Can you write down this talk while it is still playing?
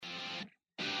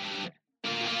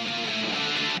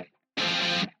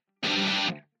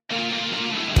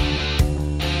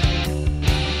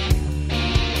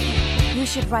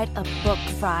should write a book,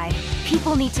 Fry.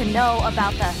 People need to know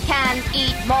about the can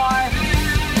eat more.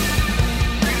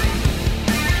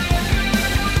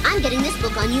 I'm getting this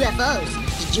book on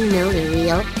UFOs. Did you know they're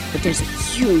real? But there's a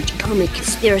huge government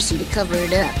conspiracy to cover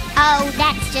it up. Oh,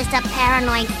 that's just a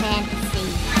paranoid fantasy.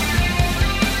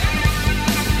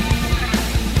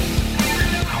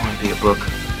 I want to be a book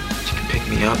that you can pick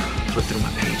me up, flip through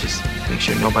my pages, make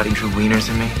sure nobody drew wieners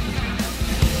in me.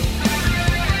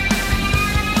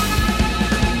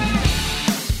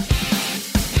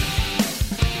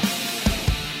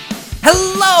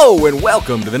 Hello and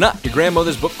welcome to the Not Your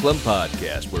Grandmother's Book Club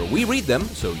podcast, where we read them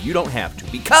so you don't have to,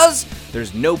 because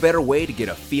there's no better way to get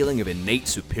a feeling of innate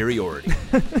superiority.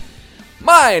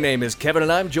 My name is Kevin,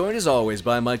 and I'm joined as always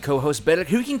by my co-host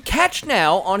Benedict, who you can catch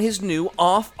now on his new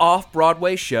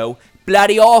off-Broadway show,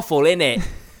 Bloody Awful, Innit?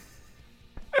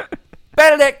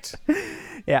 Benedict!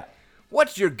 Yeah.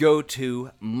 What's your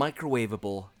go-to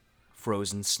microwavable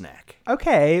frozen snack?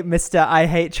 Okay, Mr. I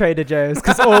hate Trader Joe's,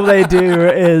 because all they do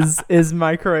is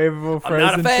microwavable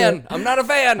frozen I'm not a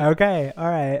fan. Okay, all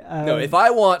right. No, if I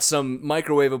want some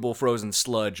microwavable frozen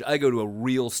sludge, I go to a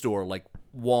real store like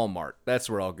Walmart. That's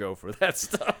where I'll go for that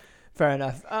stuff. Fair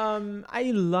enough.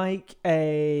 I like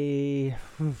I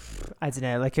don't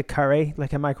know, like a curry,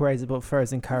 like a microwavable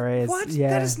frozen curry. What? Yeah.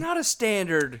 That is not a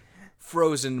standard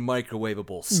frozen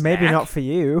microwavable snack. Maybe not for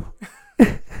you.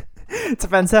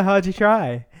 Depends how hard you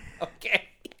try. Okay.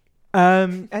 I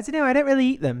don't know. I don't really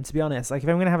eat them, to be honest. Like, if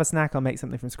I'm going to have a snack, I'll make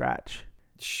something from scratch.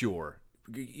 Sure.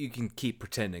 You can keep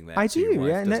pretending that. I so your do, wife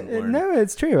yeah. doesn't learn No,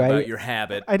 it's true. about your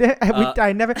habit. I don't.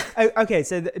 I never. Okay,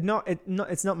 so it's not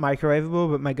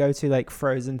microwavable, but my go-to like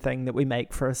frozen thing that we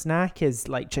make for a snack is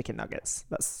like chicken nuggets.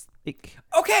 That's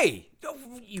okay.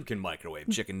 You can microwave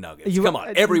chicken nuggets. Come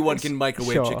on, everyone can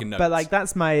microwave chicken nuggets. But like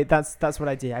that's what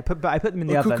I do. I put them in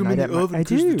the oven. Cook them in the oven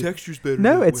because the texture's better.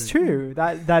 No, it's true.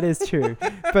 That is true.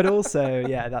 But also,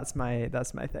 yeah, that's my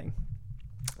thing.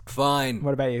 Fine.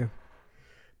 What about you?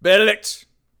 Benedict.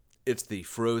 It's the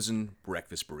frozen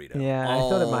breakfast burrito. Yeah, I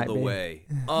thought it might be.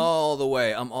 All the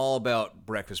way. I'm all about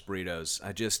breakfast burritos.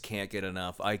 I just can't get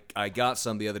enough. I got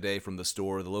some the other day from the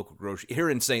store, the local grocery here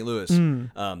in St. Louis.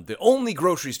 The only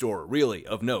grocery store really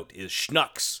of note is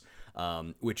Schnucks,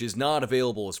 which is not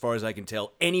available, as far as I can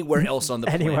tell, anywhere else on the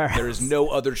planet. There is no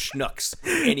other Schnucks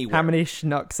anywhere. How many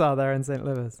Schnucks are there in St.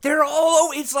 Louis? They're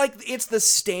all. It's the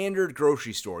standard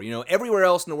grocery store. You know, everywhere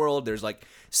else in the world, there's like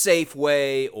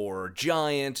Safeway or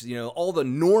Giant, you know, all the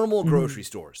normal grocery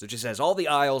stores that just has all the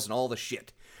aisles and all the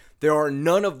shit. There are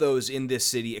none of those in this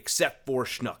city except for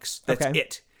Schnucks. That's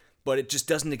it. But it just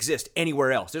doesn't exist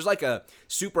anywhere else. There's like a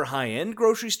super high-end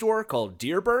grocery store called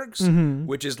Dierberg's,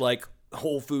 which is like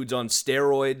Whole Foods on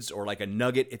steroids, or like a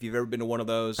Nugget if you've ever been to one of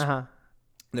those.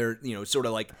 They're, you know, sort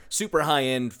of like super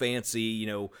high-end, fancy, you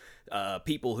know,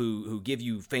 people who give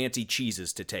you fancy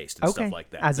cheeses to taste and stuff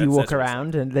like that. As you walk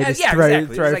around, and they just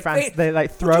throw like, fancy. They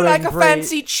like throw. Would you like a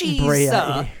fancy cheese? Brie.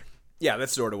 Yeah,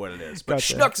 that's sort of what it is. But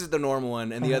Gotcha. Schnucks is the normal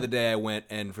one. And the other day I went,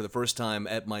 and for the first time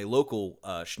at my local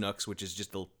Schnucks, which is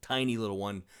just a tiny little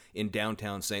one in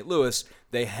downtown St. Louis,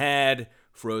 they had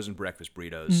frozen breakfast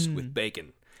burritos with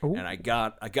bacon. Ooh. And I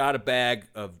got a bag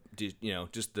of, you know,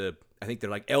 just I think they're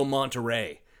like El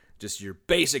Monterey, just your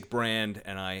basic brand.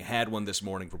 And I had one this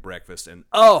morning for breakfast, and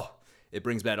it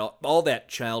brings back all that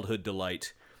childhood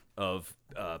delight of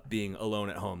being alone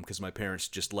at home, because my parents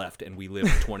just left and we live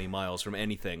 20 miles from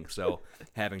anything. So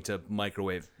having to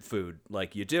microwave food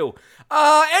like you do.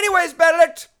 Anyways,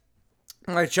 Benedict,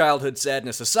 my childhood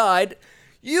sadness aside,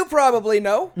 you probably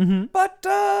know, but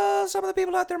some of the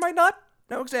people out there might not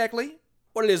know exactly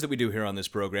what it is that we do here on this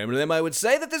program. And then I would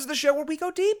say that this is the show where we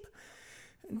go deep,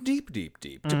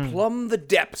 to plumb the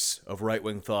depths of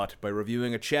right-wing thought by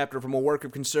reviewing a chapter from a work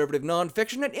of conservative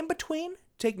nonfiction, and in between,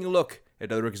 taking a look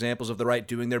at other examples of the right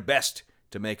doing their best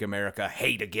to make America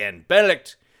hate again.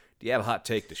 Benedict, do you have a hot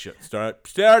take to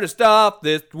start us off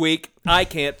this week? I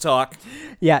can't talk.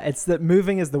 Yeah, it's that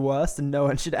moving is the worst, and no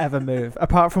one should ever move.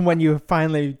 Apart from when you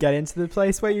finally get into the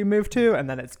place where you move to, and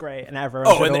then it's great, and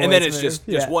everyone should and then it's move.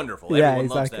 just wonderful. Yeah, Everyone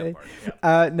exactly. loves that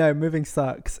part. Yeah. No, moving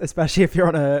sucks, especially if you're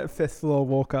on a 5th floor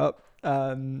walk up.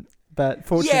 But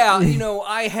fortunately, yeah, you know,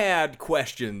 I had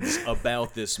questions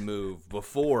about this move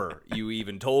before you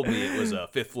even told me it was a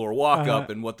 5th floor walk up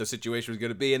and what the situation was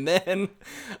going to be, and then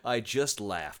I just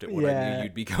laughed at what I knew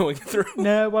you'd be going through.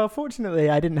 No, well, fortunately,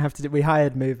 I didn't have to. We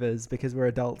hired movers because we're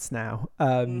adults now.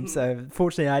 So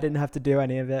fortunately, I didn't have to do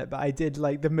any of it. But I did,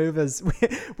 like, the movers.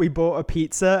 We bought a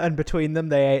pizza, and between them,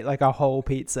 they ate like a whole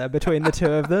pizza between the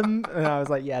two of them. And I was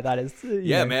like, yeah, that is.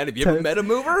 Yeah, man. Have you ever met a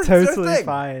mover? Totally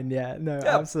fine. Yeah, no,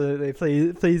 absolutely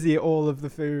honestly, please eat all of the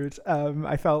food.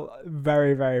 I felt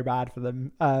very, very bad for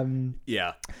them.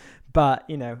 Yeah. But,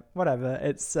 whatever.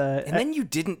 It's and then you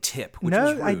didn't tip, which no,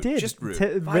 was rude. I did. Just rude.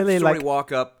 Really, Five-story like,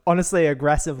 walk up. Honestly,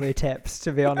 aggressively tipped,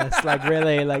 to be honest. Like,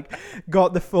 really, like,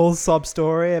 got the full sob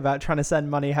story about trying to send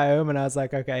money home, and I was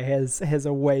like, okay, here's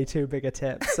a way too big a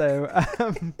tip. So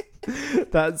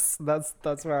that's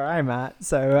where I'm at.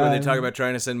 So Were they talking about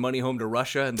trying to send money home to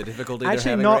Russia and the difficulty they're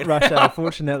actually having not right Russia, now?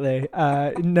 Unfortunately.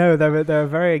 No, they were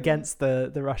very against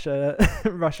the Russia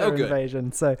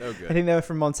invasion. So I think they were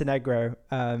from Montenegro.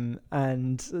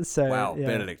 And so wow, yeah.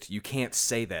 Benedict, you can't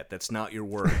say that. That's not your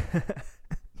word.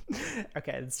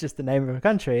 Okay, it's just the name of a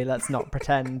country. Let's not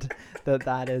pretend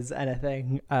that is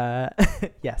anything.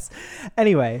 Yes.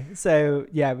 Anyway, so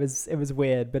yeah, it was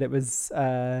weird, but it was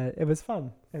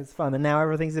fun. It was fun, and now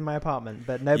everything's in my apartment.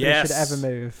 But nobody should ever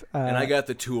move. And I got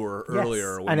the tour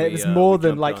earlier, and it was more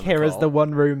than like here is the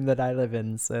one room that I live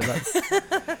in. So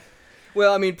that's.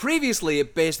 Well, I mean, previously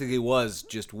it basically was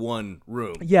just one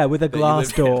room. Yeah, with a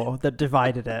glass door that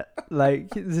divided it.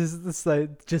 Like, this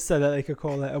like just so that they could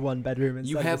call it a one-bedroom.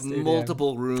 You have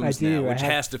multiple rooms now, which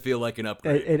has to feel like an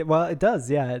upgrade. Well, it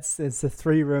does. Yeah, it's a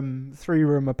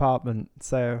three-room apartment.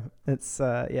 So it's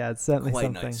it's certainly quite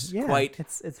something. Nice. Yeah, quite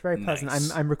it's very pleasant. nice.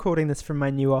 I'm recording this from my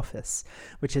new office,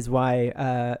 which is why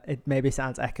it maybe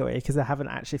sounds echoey because I haven't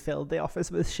actually filled the office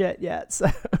with shit yet.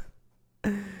 So.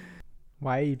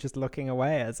 Why are you just looking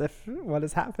away as if what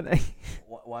is happening?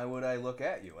 Why would I look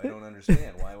at you? I don't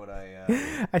understand. Why would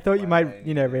I? I thought you might,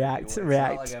 react. It's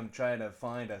not like I'm trying to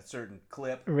find a certain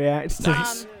clip. React.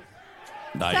 Nice.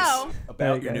 So,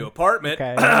 about your new apartment,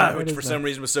 Okay, which for some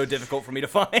reason was so difficult for me to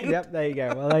find. Yep, there you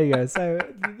go. Well, there you go. So,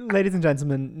 ladies and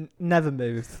gentlemen, never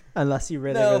move unless you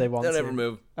really want to. Don't ever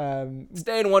move.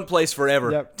 Stay in one place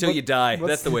forever till you die.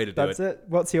 That's the way to do it. That's it.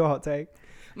 What's your hot take?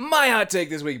 My hot take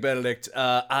this week, Benedict,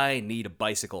 I need a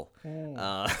bicycle.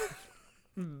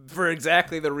 For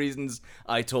exactly the reasons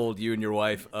I told you and your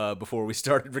wife before we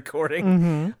started recording.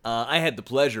 Mm-hmm. I had the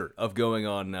pleasure of going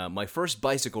on my first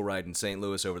bicycle ride in St.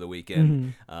 Louis over the weekend.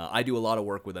 Mm-hmm. I do a lot of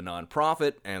work with a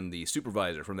nonprofit, and the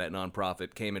supervisor from that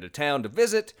nonprofit came into town to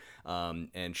visit,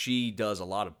 and she does a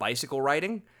lot of bicycle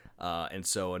riding. And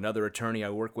so another attorney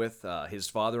I work with, his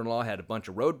father-in-law had a bunch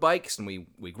of road bikes, and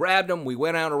we grabbed them. We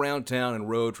went out around town and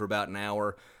rode for about an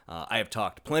hour. I have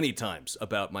talked plenty of times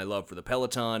about my love for the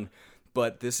Peloton,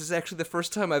 but this is actually the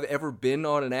first time I've ever been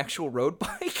on an actual road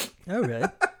bike. Oh, really?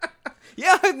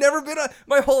 Yeah, I've never been on...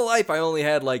 My whole life, I only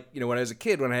had, like, when I was a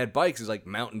kid, when I had bikes, it was like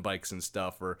mountain bikes and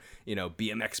stuff, or,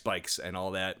 BMX bikes and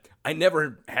all that. I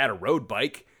never had a road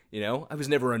bike, I was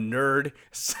never a nerd,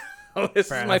 so...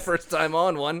 This is my first time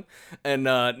on one, and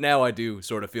now I do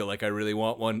sort of feel like I really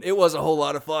want one. It was a whole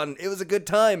lot of fun. It was a good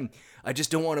time. I just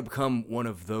don't want to become one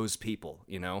of those people,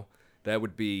 That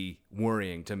would be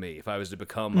worrying to me if I was to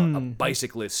become a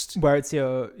bicyclist. Where it's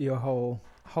your whole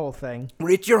thing.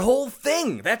 It's your whole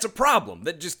thing. That's a problem.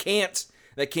 That just can't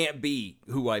be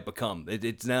who I become.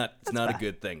 It's not a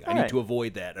good thing. I need to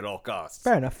avoid that at all costs.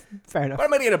 Fair enough. But I'm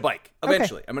going to get a bike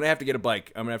eventually. Okay. I'm going to have to get a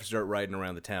bike. I'm going to have to start riding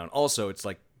around the town. Also, it's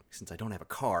like, since I don't have a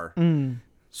car,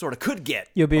 sort of could get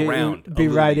around. You'll be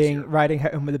riding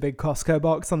home with a big Costco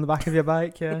box on the back of your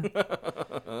bike, yeah.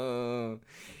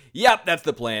 Yep, that's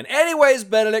the plan. Anyways,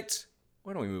 Benedict,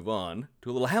 why don't we move on to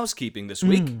a little housekeeping this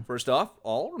week? First off,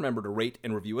 all remember to rate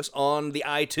and review us on the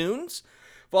iTunes.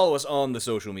 Follow us on the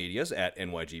social medias at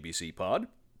NYGBC Pod.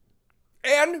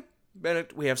 And,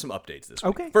 Benedict, we have some updates this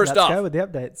week. Okay, let's go with the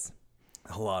updates.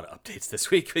 A lot of updates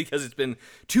this week because it's been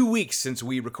 2 weeks since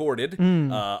we recorded.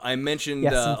 I mentioned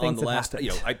on the last,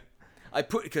 I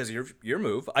put, because of your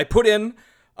move, I put in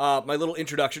my little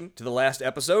introduction to the last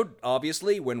episode.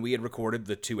 Obviously, when we had recorded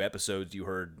the 2 episodes you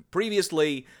heard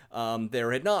previously,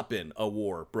 there had not been a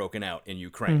war broken out in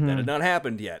Ukraine. That had not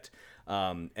happened yet.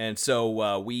 And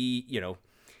so we,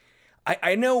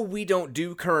 I know we don't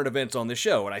do current events on the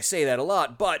show, and I say that a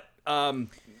lot, but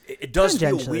it does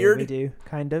feel weird. We do,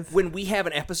 kind of. When we have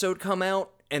an episode come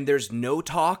out and there's no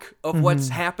talk of what's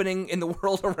happening in the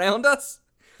world around us.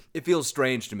 It feels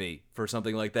strange to me for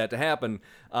something like that to happen.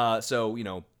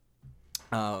 So,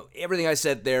 everything I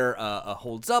said there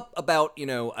holds up about,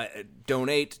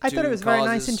 donate to I thought it was a causes. very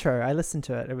nice intro. I listened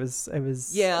to it. It was.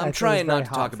 Yeah, I'm trying not to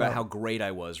talk heartfelt. about how great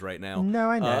I was right now. No,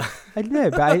 I know. I know,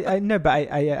 but I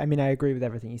mean, I agree with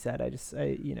everything you said.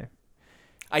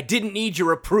 I didn't need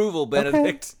your approval,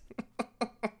 Benedict.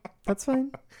 Okay. That's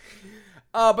fine.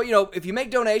 But, if you make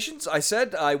donations, I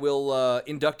said I will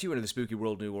induct you into the Spooky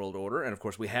World New World Order. And, of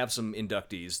course, we have some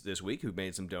inductees this week who've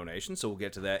made some donations, so we'll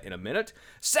get to that in a minute.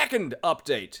 Second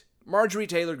update, Marjorie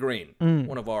Taylor Greene,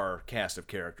 one of our cast of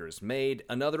characters, made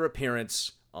another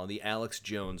appearance on the Alex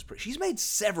Jones. She's made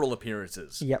several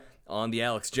appearances on the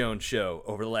Alex Jones show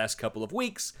over the last couple of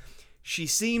weeks. She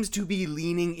seems to be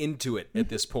leaning into it at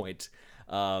this point.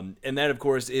 And that, of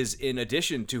course, is in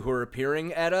addition to her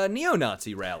appearing at a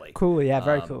neo-Nazi rally. Cool, yeah,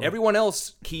 very cool. Everyone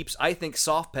else keeps, I think,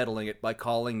 soft-pedaling it by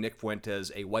calling Nick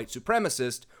Fuentes a white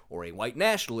supremacist or a white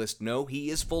nationalist. No, he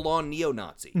is full-on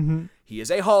neo-Nazi. Mm-hmm. He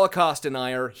is a Holocaust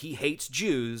denier. He hates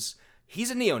Jews.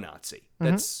 He's a neo-Nazi.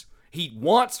 He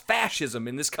wants fascism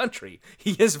in this country.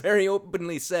 He has very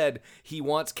openly said he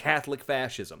wants Catholic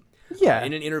fascism. Yeah.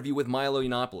 In an interview with Milo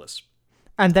Yiannopoulos.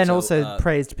 And then also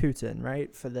praised Putin,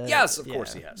 right? For the yes, of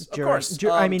course he has. During, of course.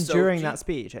 During that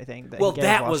speech, I think.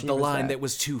 That was the line that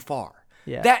was too far.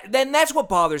 Yeah. Then that's what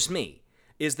bothers me,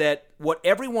 is that what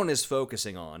everyone is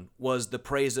focusing on was the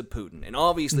praise of Putin. And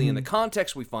obviously, in the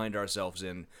context we find ourselves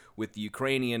in with the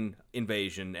Ukrainian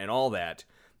invasion and all that,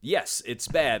 yes, it's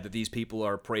bad that these people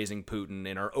are praising Putin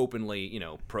and are openly,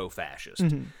 pro-fascist.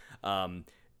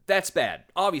 That's bad,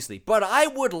 obviously. But I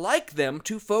would like them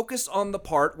to focus on the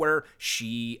part where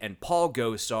she and Paul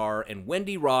Gosar and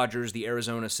Wendy Rogers, the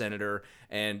Arizona senator,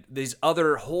 and these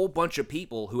other whole bunch of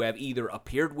people who have either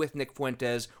appeared with Nick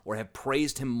Fuentes or have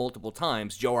praised him multiple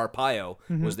times, Joe Arpaio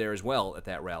was there as well at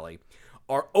that rally,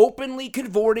 are openly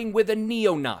cavorting with a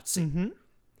neo-Nazi.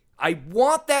 I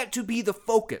want that to be the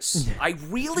focus. I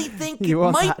really think it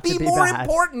might be more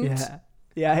important.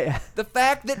 Yeah. The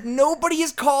fact that nobody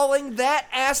is calling that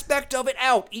aspect of it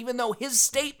out, even though his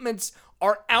statements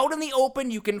are out in the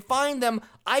open, you can find them.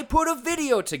 I put a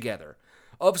video together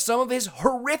of some of his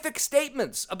horrific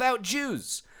statements about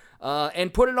Jews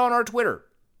and put it on our Twitter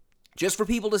just for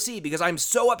people to see, because I'm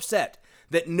so upset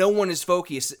that no one is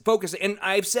focusing. And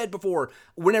I've said before,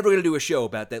 we're never going to do a show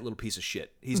about that little piece of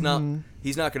shit. He's not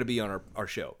going to be on our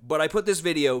show. But I put this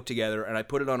video together, and I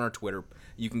put it on our Twitter.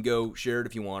 You can go share it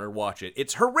if you want or watch it.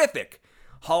 It's horrific.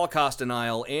 Holocaust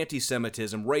denial,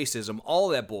 anti-Semitism, racism, all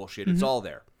that bullshit. It's all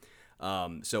there.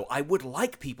 So I would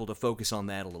like people to focus on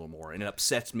that a little more, and it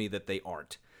upsets me that they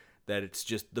aren't. That it's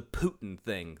just the Putin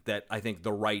thing that I think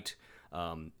the right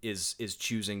is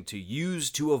choosing to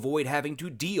use to avoid having to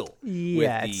deal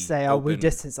with the say, we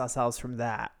distance ourselves from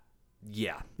that.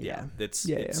 Yeah.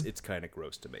 It's kind of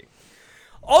gross to me.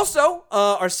 Also,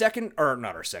 our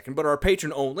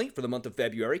patron only for the month of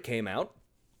February came out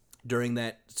during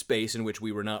that space in which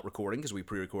we were not recording because we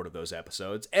pre-recorded those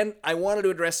episodes, and I wanted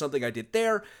to address something I did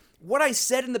there. What I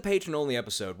said in the patron only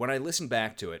episode, when I listened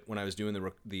back to it when I was doing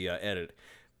the edit,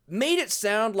 made it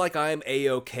sound like I'm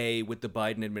A-OK with the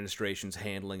Biden administration's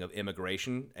handling of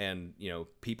immigration and,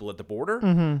 people at the border,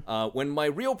 when my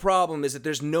real problem is that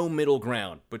there's no middle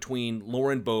ground between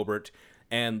Lauren Boebert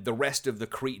and the rest of the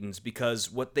cretins,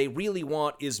 because what they really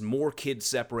want is more kids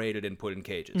separated and put in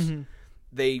cages.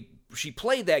 She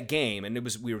played that game, and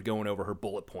we were going over her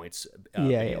bullet points a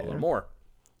little more.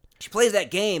 She plays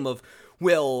that game of,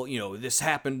 well, this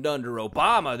happened under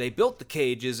Obama. They built the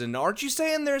cages, and aren't you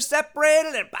saying they're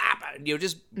separated? And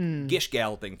just gish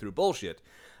galloping through bullshit.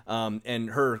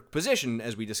 And her position,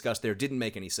 as we discussed there, didn't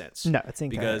make any sense. No, it's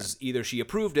incoherent. Because either she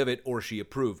approved of it or she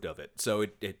approved of it. So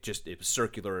it was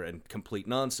circular and complete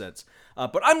nonsense.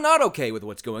 But I'm not okay with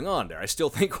what's going on there. I still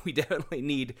think we definitely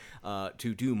need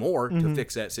to do more to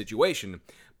fix that situation.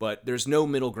 But there's no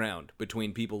middle ground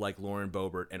between people like Lauren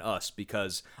Boebert and us,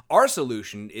 because our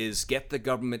solution is get the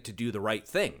government to do the right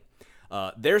thing.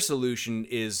 Their solution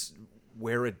is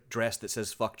wear a dress that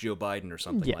says "fuck Joe Biden" or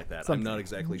something like that. I'm not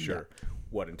exactly sure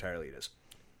what entirely it is.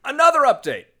 Another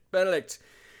update, Benedict.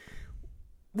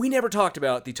 We never talked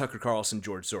about the Tucker Carlson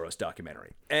George Soros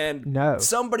documentary. And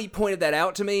somebody pointed that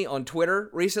out to me on Twitter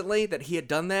recently, that he had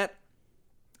done that.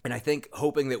 And I think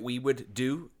hoping that we would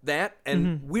do that.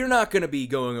 And we're not going to be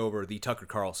going over the Tucker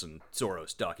Carlson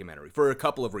Soros documentary for a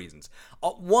couple of reasons.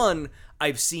 One,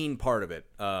 I've seen part of it.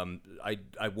 I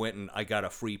went and I got a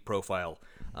free profile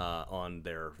on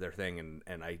their thing,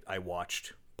 and I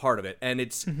watched part of it. And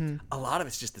it's a lot of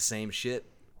it's just the same shit.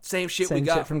 Same shit we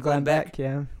got from Glenn Beck.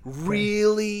 Yeah.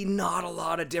 Really not a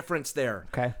lot of difference there.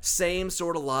 Okay. Same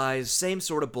sort of lies, same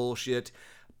sort of bullshit.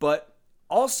 But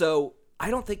also, I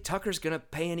don't think Tucker's going to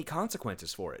pay any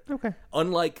consequences for it. Okay.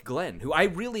 Unlike Glenn, who I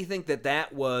really think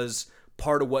that was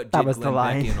part of what did Glenn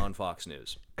Beck in on Fox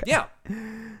News. Okay. Yeah.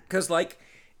 Because,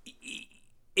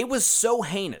 it was so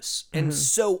heinous and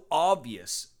so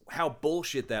obvious how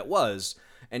bullshit that was.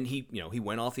 And he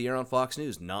went off the air on Fox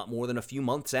News not more than a few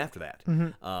months after that.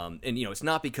 And, it's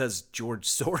not because George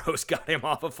Soros got him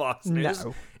off of Fox News.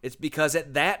 No. It's because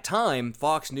at that time,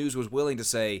 Fox News was willing to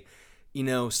say,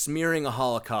 smearing a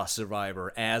Holocaust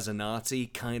survivor as a Nazi,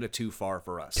 kind of too far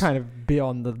for us. Kind of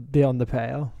beyond the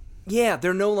pale. Yeah,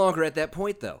 they're no longer at that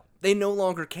point, though. they no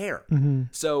longer care.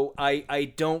 So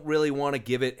I don't really want to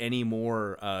give it any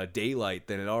more daylight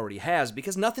than it already has,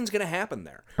 because nothing's going to happen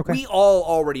there. Okay. We all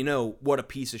already know what a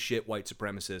piece of shit white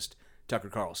supremacist Tucker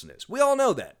Carlson is. We all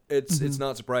know that. It's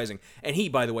not surprising. And he,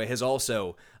 by the way, has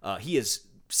also he has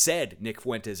said Nick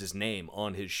Fuentes' name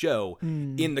on his show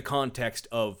in the context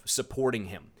of supporting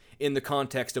him, in the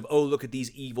context of, oh, look at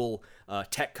these evil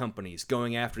tech companies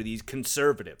going after these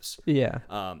conservatives. Yeah.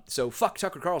 So fuck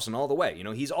Tucker Carlson all the way. You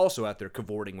know, he's also out there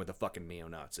cavorting with a fucking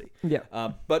neo-Nazi. Yeah.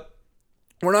 But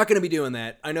we're not going to be doing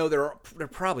that. I know there are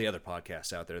probably other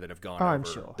podcasts out there that have gone over I'm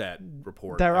sure. that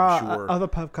report. There I'm are sure. other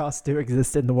podcasts do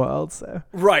exist in the world, so.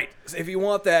 Right. So if you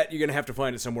want that, you're going to have to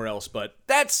find it somewhere else. But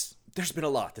there's been a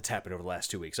lot that's happened over the last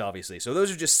 2 weeks, obviously. So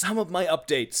those are just some of my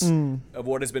updates of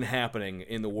what has been happening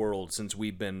in the world since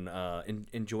we've been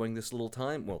enjoying this little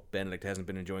time. Well, Benedict hasn't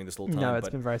been enjoying this little time. No, it's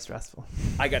but been very stressful.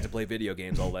 I got to play video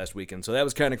games all last weekend, so that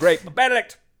was kind of great. But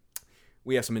Benedict,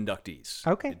 we have some inductees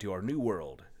into our new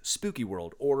world, Spooky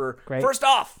World Order. Great. First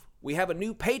off, we have a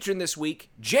new patron this week,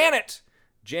 Janet.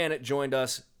 Janet joined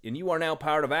us, and you are now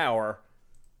part of our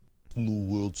New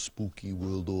World Spooky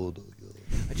World Order.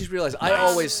 I just realized I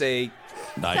always say,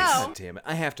 Nice. God damn it,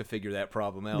 I have to figure that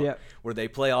problem out. Yep. Where they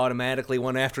play automatically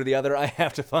one after the other. I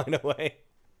have to find a way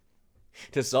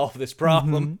to solve this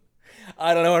problem.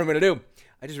 I don't know what I'm going to do.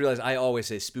 I just realized I always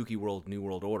say Spooky World, New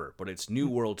World Order, but it's New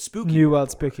World Spooky New World World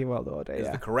Order Spooky World Order, is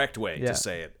yeah. the correct way Yeah. to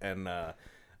say it. And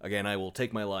again, I will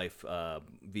take my life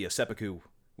via seppuku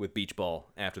with beach ball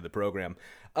after the program.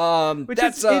 Which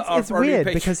that's is our it's new weird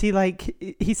patron. because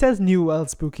he says New World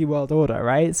Spooky World Order,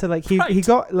 right? So like he Right.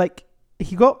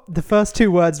 got the first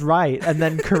two words right and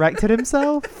then corrected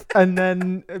himself and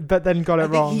then got it I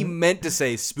think wrong. he meant to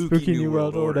say Spooky New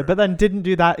World Order. but then didn't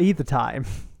do that either time.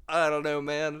 I don't know,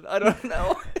 man. I don't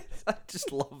know. I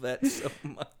just love that so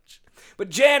much. But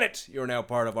Janet, you're now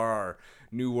part of our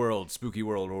New World, Spooky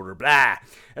World Order, blah.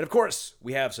 And of course,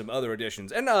 we have some other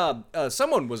additions. And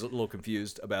someone was a little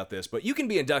confused about this, but you can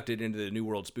be inducted into the New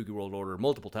World, Spooky World Order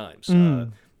multiple times.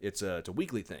 It's a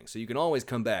weekly thing, so you can always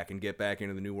come back and get back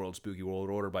into the New World, Spooky World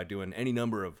Order by doing any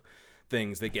number of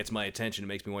things that gets my attention and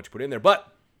makes me want to put in there.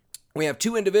 But we have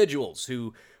two individuals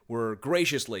who were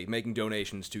graciously making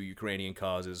donations to Ukrainian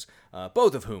causes,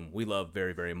 both of whom we love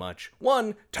very, very much.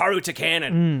 One, Taru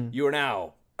Takanen. You are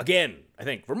now, again, I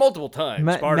think, for multiple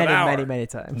times, part of our... Many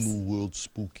times. New World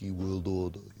Spooky World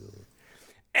Order.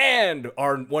 And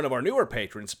one of our newer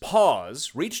patrons,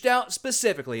 Paws, reached out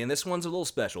specifically, and this one's a little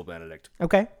special, Benedict.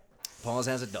 Okay. Paws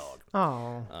has a dog.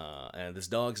 Oh. And this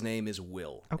dog's name is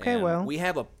Will. Okay, and Will. We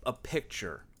have a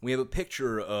picture. We have a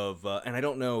picture of, and I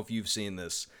don't know if you've seen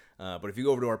this, but if you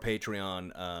go over to our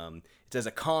Patreon, it says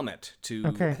a comment to,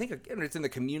 Okay. I think it's in the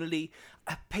community.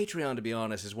 Patreon, to be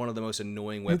honest, is one of the most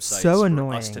annoying websites It's so for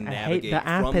annoying. us to I hate navigate the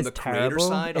app from is the creator terrible.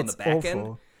 side on It's the back end.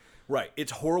 awful. Right.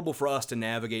 It's horrible for us to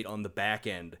navigate on the back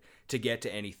end to get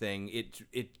to anything.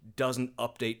 It doesn't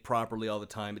update properly all the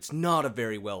time. It's not a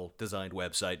very well-designed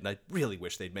website, and I really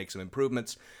wish they'd make some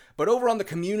improvements. But over on the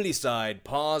community side,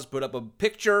 Paws put up a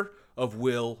picture of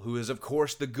Will, who is, of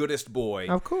course, the goodest boy.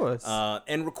 Of course.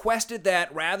 And requested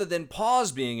that rather than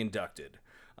Paws being inducted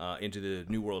into the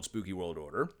New World Spooky World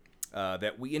Order,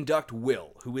 that we induct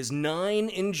Will, who is 9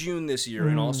 in June this year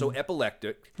and also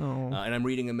epileptic. And I'm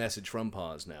reading a message from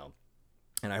Paws now.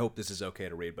 And I hope this is okay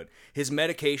to read, but his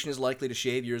medication is likely to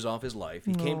shave years off his life.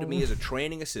 He came to me as a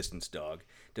training assistance dog,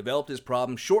 developed his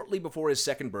problem shortly before his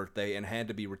second birthday, and had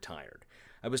to be retired.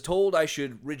 I was told I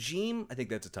should regime, I think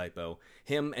that's a typo,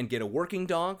 him and get a working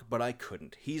dog, but I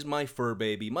couldn't. He's my fur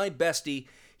baby, my bestie.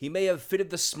 He may have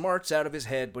fitted the smarts out of his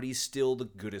head, but he's still the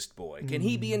goodest boy. Can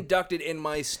he be inducted in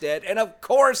my stead? And of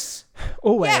course,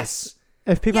 Always. yes.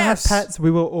 If people Yes. have pets,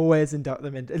 we will always induct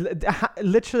them in.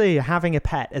 Literally, having a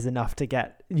pet is enough to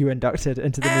get you inducted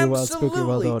into the New World Spooky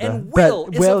World Absolutely. Order. And Will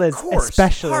but is, Will of is course,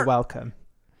 especially part- welcome.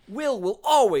 Will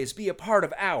always be a part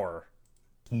of our...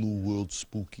 New World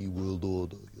Spooky World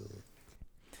Order.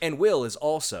 And Will is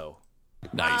also...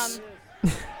 Nice.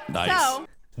 So,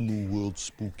 New World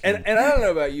Spooky. And I don't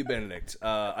know about you, Benedict.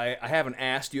 I haven't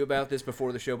asked you about this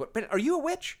before the show, but Ben, are you a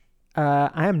witch?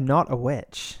 I am not a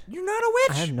witch. You're not a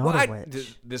witch? I am not a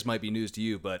witch. This might be news to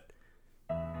you, but...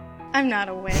 I'm not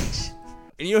a witch.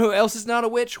 And you know who else is not a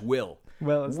witch? Will.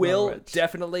 Will is not a Will, witch.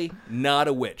 definitely not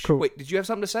a witch. Cool. Wait, did you have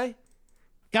something to say?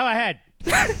 Go ahead.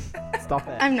 Stop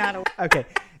it. I'm not a Okay.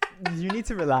 You need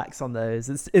to relax on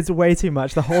those. It's way too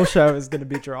much. The whole show is going to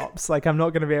be drops. Like, I'm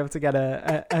not going to be able to get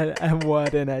a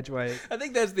word in edgeways. I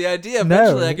think that's the idea. No.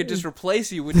 Eventually, I could just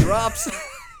replace you with drops.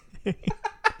 All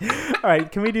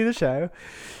right, can we do the show?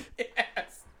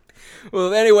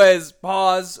 Well, anyways,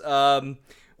 pause.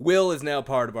 Will is now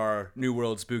part of our New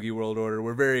World Spooky World Order.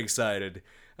 We're very excited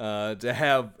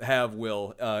to have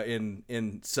Will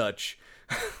in such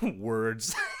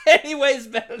words. Anyways,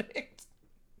 Benedict,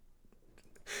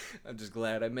 I'm just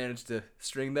glad I managed to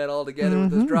string that all together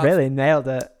with those drops. Really nailed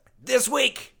it. This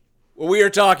week, what we are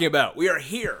talking about, we are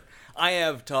here. I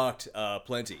have talked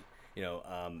plenty,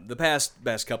 the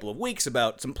past couple of weeks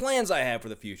about some plans I have for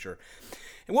the future.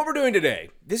 And what we're doing today,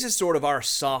 this is sort of our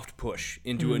soft push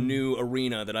into a new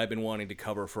arena that I've been wanting to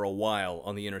cover for a while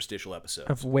on the interstitial episodes.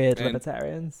 Of weird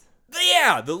libertarians.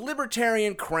 Yeah, the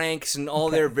libertarian cranks and all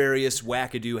their various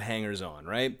wackadoo hangers-on,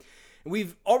 right?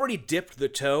 We've already dipped the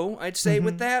toe, I'd say,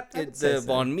 with that. The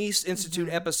Von Mises Institute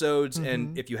episodes,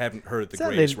 and if you haven't heard the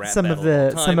greatest rap battle of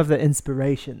all time. Some of the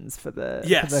inspirations for the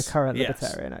current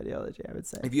libertarian ideology, I would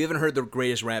say. If you haven't heard the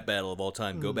greatest rap battle of all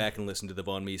time, go back and listen to the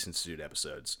Von Mises Institute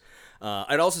episodes.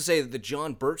 I'd also say that the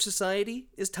John Birch Society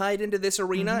is tied into this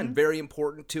arena and very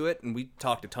important to it, and we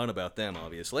talked a ton about them,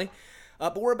 obviously.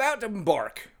 But we're about to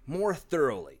embark more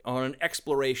thoroughly on an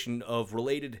exploration of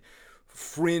related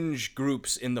fringe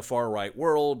groups in the far-right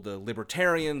world, the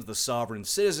libertarians, the sovereign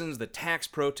citizens, the tax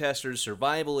protesters,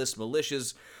 survivalists,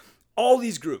 militias. All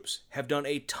these groups have done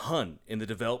a ton in the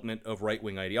development of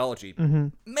right-wing ideology,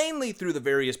 mainly through the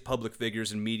various public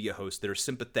figures and media hosts that are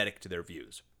sympathetic to their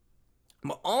views.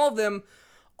 But all of them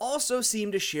also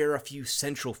seem to share a few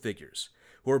central figures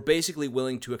who are basically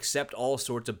willing to accept all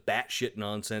sorts of batshit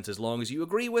nonsense as long as you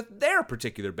agree with their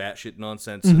particular batshit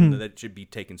nonsense and that it should be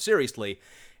taken seriously.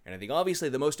 And I think obviously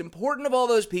the most important of all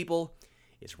those people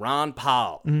is Ron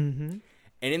Paul. And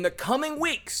in the coming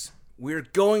weeks, we're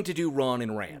going to do Ron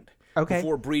and Rand.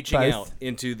 Before breaching out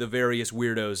into the various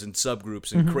weirdos and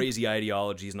subgroups and crazy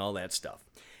ideologies and all that stuff.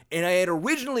 And I had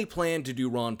originally planned to do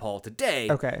Ron Paul today.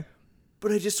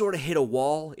 But I just sort of hit a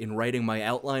wall in writing my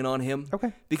outline on him.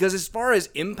 Because as far as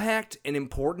impact and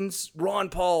importance, Ron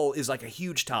Paul is like a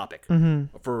huge topic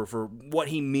for what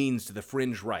he means to the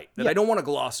fringe right that I don't want to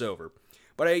gloss over.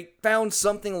 But I found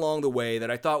something along the way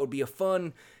that I thought would be a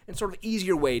fun and sort of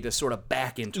easier way to sort of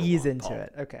back into Ron Paul.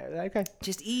 It. Okay.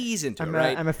 Just ease into it,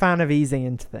 right? I'm a fan of easing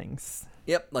into things.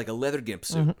 Yep, like a leather gimp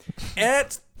suit. And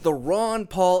it's the Ron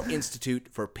Paul Institute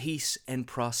for Peace and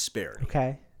Prosperity.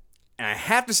 And I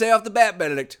have to say off the bat,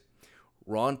 Benedict,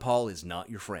 Ron Paul is not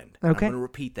your friend. I'm going to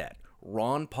repeat that.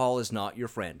 Ron Paul is not your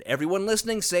friend. Everyone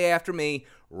listening, say after me,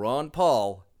 Ron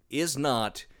Paul is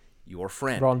not your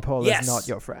friend. Ron Paul is not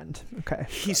your friend.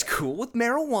 He's cool with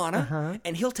marijuana,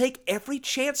 and he'll take every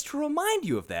chance to remind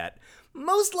you of that,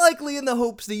 most likely in the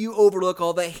hopes that you overlook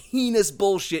all the heinous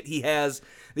bullshit he has,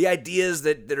 the ideas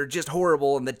that are just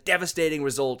horrible, and the devastating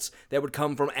results that would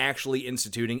come from actually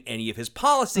instituting any of his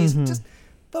policies. Just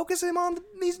focus him on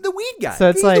the weed guy. So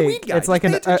it's like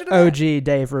an OG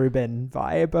Dave Rubin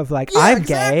vibe of like, I'm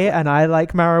gay and I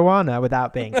like marijuana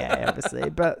without being gay, obviously,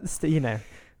 but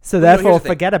so therefore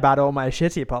forget about all my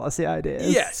shitty policy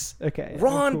ideas. Yes.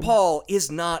 Ron Paul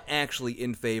is not actually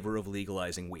in favor of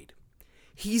legalizing weed.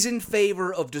 He's in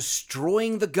favor of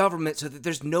destroying the government so that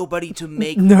there's nobody to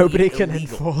make nobody weed can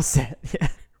illegal. Enforce it.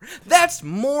 That's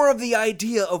more of the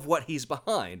idea of what he's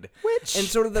behind. And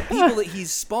sort of the people that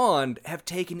he's spawned have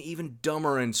taken even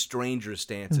dumber and stranger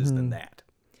stances than that.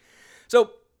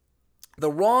 So,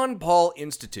 the Ron Paul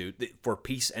Institute for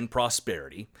Peace and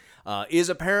Prosperity is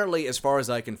apparently, as far as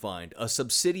I can find, a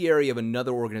subsidiary of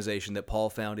another organization that Paul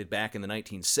founded back in the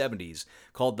 1970s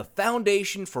called the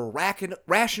Foundation for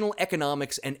Rational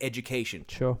Economics and Education,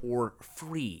 or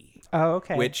FREE.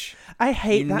 Which I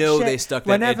hate that shit. They stuck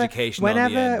that education on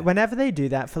the end. Whenever they do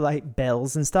that for like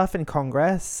bills and stuff in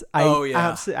Congress,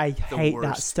 I hate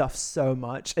that stuff so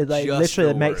much. It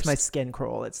literally makes my skin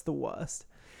crawl. It's the worst.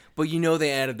 But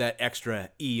they added that extra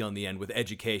E on the end with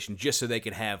education just so they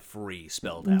could have free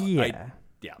spelled out.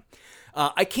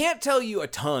 I can't tell you a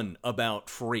ton about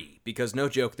free because, no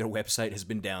joke, their website has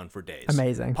been down for days.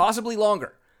 Amazing. Possibly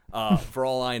longer, for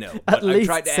all I know. But At least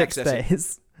I've tried to 6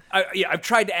 days. I've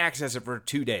tried to access it for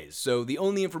 2 days, so the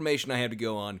only information I have to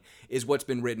go on is what's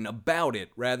been written about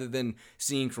it, rather than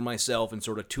seeing for myself and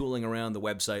sort of tooling around the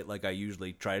website like I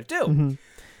usually try to do.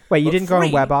 Wait, you didn't go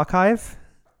on Web Archive?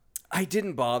 I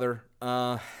didn't bother.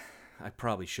 I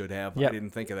probably should have. I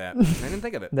didn't think of that. I didn't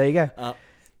think of it. There you go.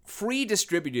 Free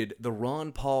distributed the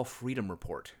Ron Paul Freedom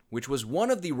Report, which was one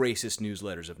of the racist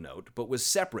newsletters of note, but was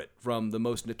separate from the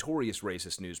most notorious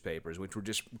racist newspapers, which were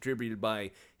distributed by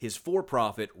his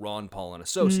for-profit Ron Paul and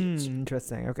Associates.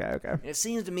 Interesting. Okay. And it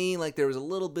seems to me like there was a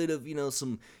little bit of,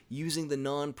 some using the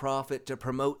non-profit to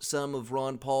promote some of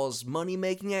Ron Paul's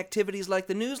money-making activities like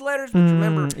the newsletters, which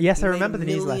remember... Yes, I remember the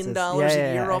newsletters. $1 million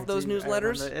a year off those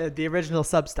newsletters. The original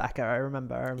Substacker, I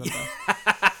remember.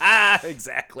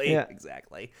 Exactly. Yeah.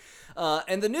 Exactly.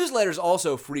 And the newsletters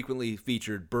also frequently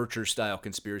featured Bircher-style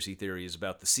conspiracy theories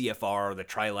about the CFR, the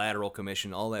Trilateral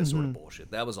Commission, all that sort of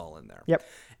bullshit. That was all in there. Yep.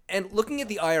 And looking at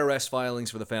the IRS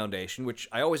filings for the foundation, which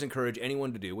I always encourage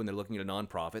anyone to do when they're looking at a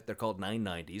nonprofit, they're called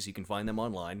 990s. You can find them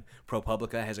online.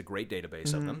 ProPublica has a great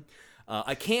database of them.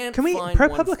 I can't Can we? find one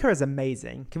ProPublica is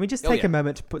amazing. Can we just Oh, take yeah. a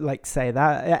moment to say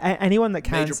that anyone that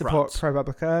can Major support props.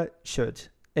 ProPublica should.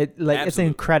 It's an Absolutely.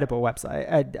 incredible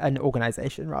website, an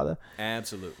organization rather.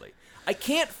 Absolutely. I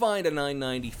can't find a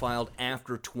 990 filed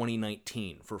after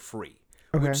 2019 for free,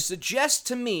 Okay. which suggests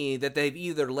to me that they've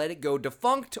either let it go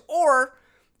defunct or,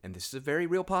 and this is a very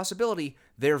real possibility,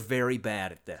 they're very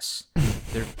bad at this.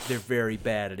 They're very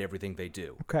bad at everything they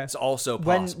do. Okay. It's also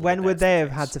When possible. when that would that's they the have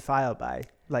case. had to file by?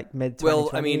 Like mid. Well,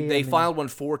 I mean, they filed one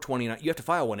for 2019. You have to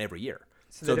file one every year.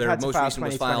 So So they'd their have had to most file recent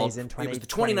was 2020s filed. in It was the 2021.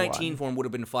 2019 form would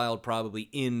have been filed probably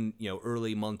in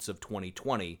early months of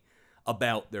 2020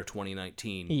 about their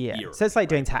 2019 Yeah. year. So it's like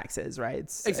doing taxes, right?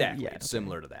 It's, Exactly. yeah. It's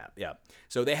similar to that. Yeah.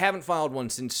 So they haven't filed one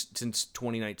since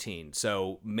 2019.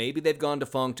 So maybe they've gone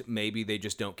defunct. Maybe they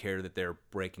just don't care that they're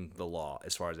breaking the law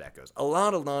as far as that goes. A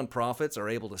lot of nonprofits are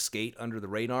able to skate under the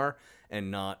radar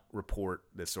and not report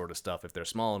this sort of stuff if they're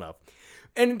small enough.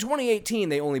 And in 2018,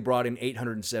 they only brought in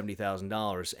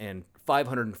 $870,000 and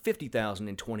 $550,000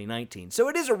 in 2019. So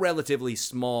it is a relatively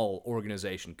small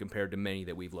organization compared to many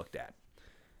that we've looked at.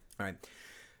 All right.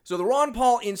 So the Ron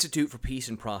Paul Institute for Peace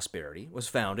and Prosperity was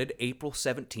founded April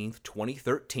 17th,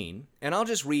 2013, and I'll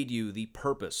just read you the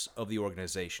purpose of the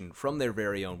organization from their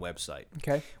very own website,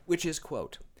 Okay. which is,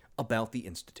 quote, about the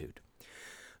Institute.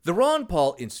 The Ron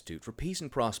Paul Institute for Peace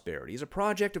and Prosperity is a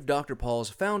project of Dr. Paul's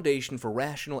Foundation for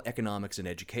Rational Economics and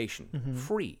Education,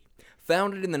 FREE,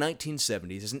 founded in the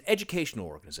 1970s as an educational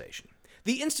organization.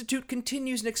 The Institute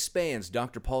continues and expands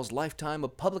Dr. Paul's lifetime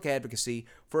of public advocacy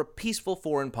for a peaceful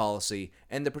foreign policy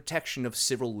and the protection of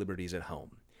civil liberties at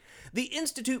home. The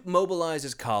Institute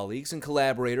mobilizes colleagues and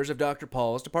collaborators of Dr.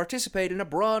 Paul's to participate in a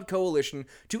broad coalition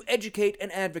to educate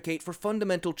and advocate for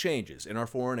fundamental changes in our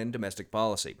foreign and domestic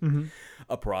policy.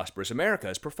 A prosperous America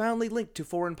is profoundly linked to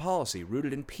foreign policy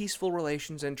rooted in peaceful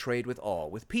relations and trade with all.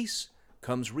 With peace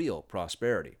comes real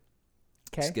prosperity.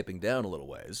 Okay. Skipping down a little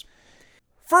ways.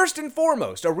 First and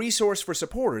foremost, a resource for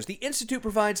supporters, the Institute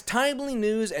provides timely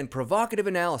news and provocative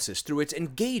analysis through its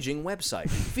engaging website.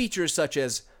 Features such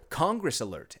as Congress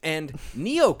Alert and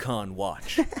Neocon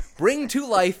Watch bring to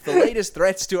life the latest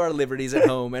threats to our liberties at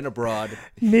home and abroad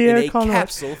in a Neocon Watch.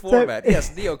 capsule format.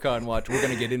 Yes, Neocon Watch. We're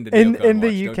going to get into In Neocon the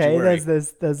Watch, UK, don't you worry.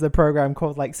 there's a program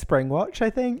called like Spring Watch, I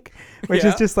think, which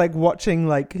Yeah. is just like watching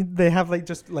they have like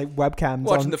just like webcams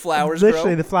Watching on the flowers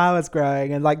literally grow? the flowers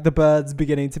growing and like the birds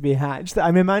beginning to be hatched.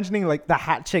 I'm imagining like the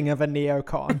hatching of a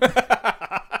neocon.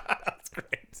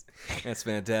 That's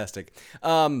fantastic.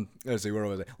 Let's see, where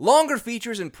was I? Longer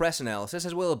features and press analysis,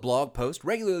 as well as blog posts,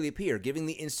 regularly appear, giving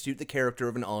the Institute the character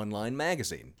of an online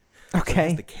magazine.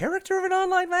 Okay, The character of an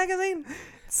online magazine?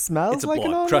 smells It's a like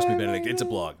an blog. Trust me, online Benedict, it's a magazine?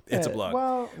 blog. It's a Yeah, blog.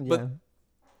 Well, yeah. But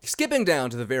skipping down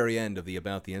to the very end of the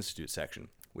About the Institute section,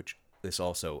 which this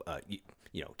also,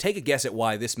 take a guess at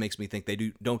why this makes me think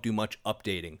they don't do much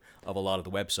updating of a lot of the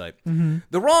website.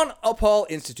 The Ron Paul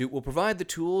Institute will provide the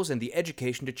tools and the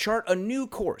education to chart a new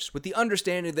course with the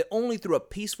understanding that only through a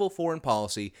peaceful foreign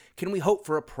policy can we hope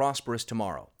for a prosperous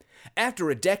tomorrow. After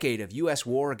a decade of U.S.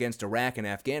 war against Iraq and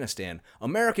Afghanistan,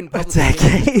 American public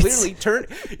opinion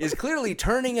is clearly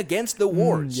turning against the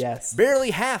wars. yes. Barely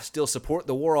half still support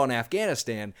the war on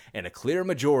Afghanistan, and a clear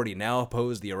majority now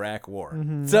oppose the Iraq war.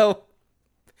 So,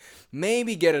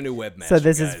 maybe get a new webmaster. so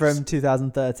this is guys. from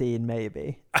 2013,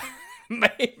 maybe.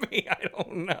 Maybe, I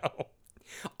don't know.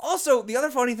 Also, the other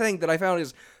funny thing that I found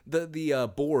is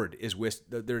the board is with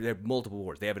there are multiple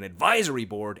boards. They have an advisory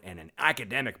board and an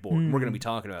academic board. We're going to be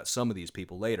talking about some of these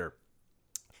people later.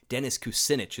 Dennis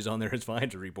Kucinich is on their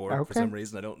advisory board for Okay. some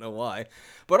reason. I don't know why.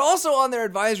 But also on their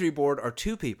advisory board are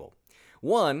two people.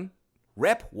 One,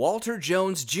 Rep. Walter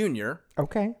Jones Jr.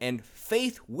 Okay. and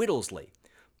Faith Whittlesley.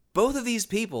 Both of these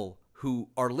people who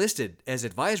are listed as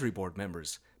advisory board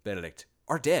members, Benedict,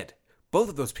 are dead. Both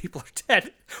of those people are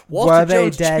dead. Walter Were they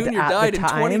Jones dead Jr. at died the in time?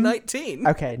 2019.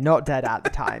 Okay, not dead at the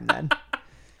time then.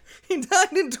 He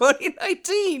died in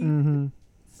 2019.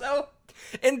 So,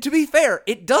 and to be fair,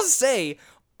 it does say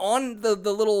on the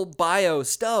little bio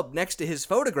stub next to his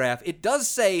photograph, it does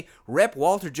say Rep.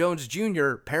 Walter Jones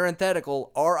Jr.,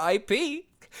 parenthetical, R.I.P.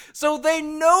 So they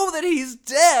know that he's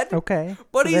dead. Okay.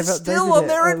 But So he's they've still updated on it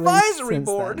their at least advisory since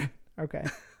board. then. Okay.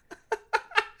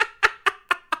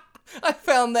 I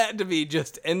found that to be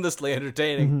just endlessly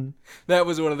entertaining. That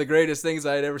was one of the greatest things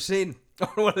I had ever seen.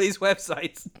 on one of these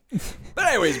websites. But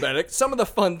anyways, Benedict, some of the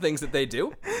fun things that they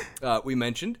do, we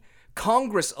mentioned.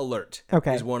 Congress Alert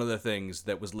is one of the things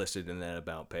that was listed in that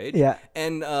About page. Yeah.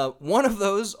 And one of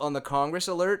those on the Congress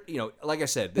Alert, like I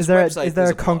said, this website website is there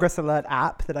a Congress Alert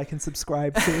app that I can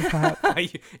subscribe to,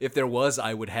 perhaps? If there was,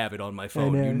 I would have it on my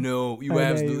phone. You I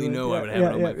absolutely know I would have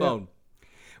it on my phone.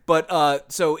 But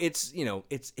so it's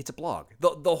it's a blog.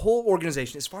 The whole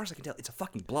organization, as far as I can tell, it's a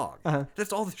fucking blog.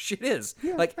 That's all the shit is.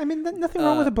 Yeah. Like, I mean, nothing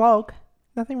wrong with a blog.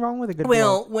 Nothing wrong with a good blog.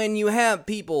 Well, when you have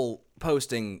people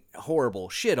posting horrible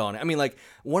shit on it, I mean, like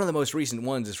one of the most recent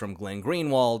ones is from Glenn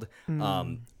Greenwald.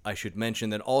 I should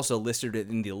mention that also listed it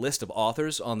in the list of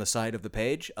authors on the side of the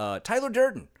page. Tyler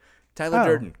Durden.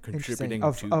 Durden contributing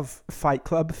of Fight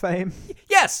Club fame.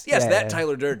 Yes,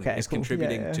 Tyler Durden is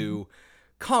contributing to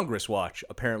Congress Watch,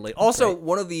 apparently. Also,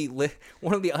 one of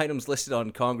the items listed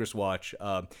on Congress Watch,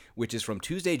 which is from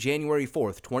Tuesday, January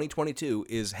 4th, 2022,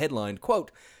 is headlined,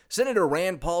 quote, Senator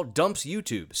Rand Paul dumps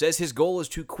YouTube, says his goal is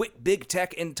to quit big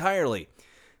tech entirely.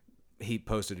 He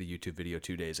posted a YouTube video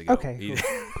 2 days ago. Okay,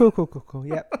 cool.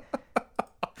 Yep.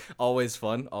 Always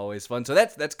fun. So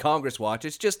that's Congress Watch.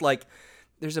 It's just like,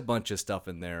 there's a bunch of stuff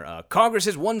in there.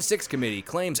 Congress's 1-6 committee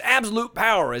claims absolute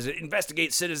power as it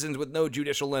investigates citizens with no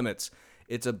judicial limits.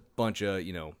 It's a bunch of,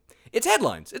 it's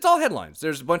headlines. It's all headlines.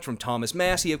 There's a bunch from Thomas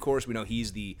Massey, of course. We know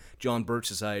he's the John Birch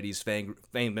Society's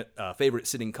favorite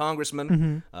sitting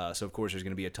congressman. So, of course, there's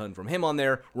going to be a ton from him on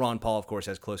there. Ron Paul, of course,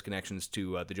 has close connections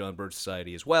to the John Birch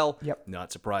Society as well. Yep.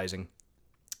 Not surprising.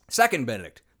 Second,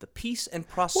 Benedict, the Peace and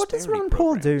Prosperity What does Ron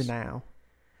Paul do now?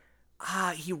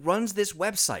 He runs this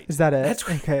website. Is that it? That's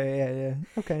right. Okay, yeah.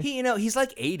 Okay. He's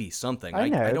like 80-something. I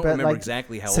know, I don't but remember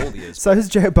exactly how old he is. So is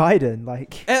Joe Biden.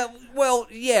 Well,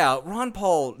 yeah, Ron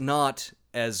Paul not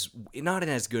in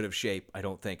as good of shape, I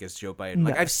don't think, as Joe Biden.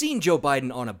 Like, I've seen Joe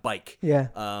Biden on a bike. Yeah.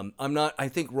 I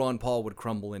think Ron Paul would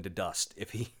crumble into dust if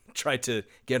he tried to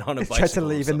get on a bicycle. Tried to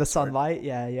leave in the sunlight.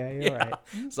 Yeah, you're right.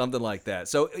 Something like that.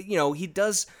 So, he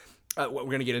does. What we're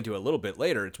going to get into a little bit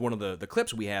later, it's one of the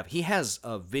clips we have. He has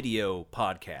a video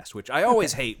podcast, which I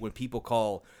always hate when people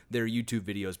call their YouTube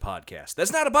videos podcasts.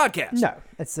 That's not a podcast. No,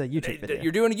 it's a YouTube video.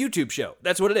 You're doing a YouTube show.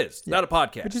 That's what it is. Not a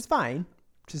podcast. Which is fine.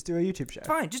 Just do a YouTube show.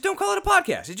 Fine. Just don't call it a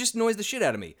podcast. It just annoys the shit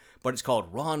out of me. But it's called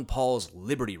Ron Paul's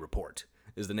Liberty Report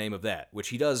is the name of that, which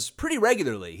he does pretty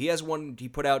regularly. He has one he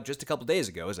put out just a couple days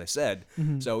ago, as I said.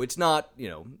 So it's not,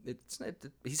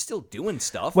 he's still doing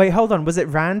stuff. Wait, hold on. Was it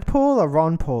Rand Paul or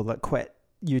Ron Paul that quit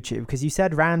YouTube? Because you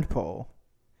said Rand Paul.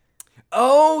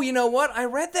 Oh, you know what? I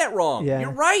read that wrong. Yeah.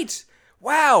 You're right.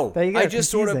 Wow. There you go. I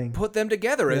just sort of put them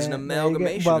together as an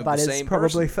amalgamation of the same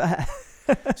person. Well, that is probably fair.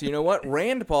 So you know what?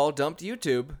 Rand Paul dumped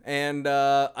YouTube, and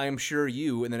I'm sure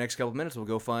you, in the next couple of minutes, will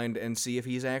go find and see if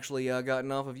he's actually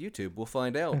gotten off of YouTube. We'll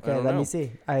find out. Okay, let me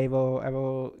see. I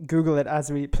will Google it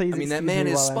as we please. I mean, that man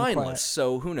is spineless,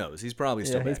 so who knows? He's probably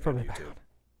still back on YouTube.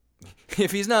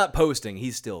 If he's not posting,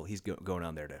 he's going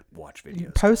on there to watch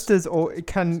videos. Posters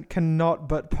cannot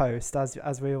but post,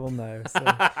 as we all know. So.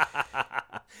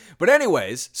 But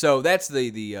anyways, so that's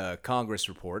the Congress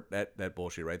report, that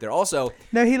bullshit right there. Also,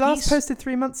 no, he last posted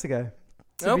 3 months ago.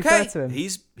 Okay, be fair to him.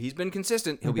 He's been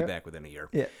consistent. He'll be back within a year.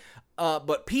 Yeah.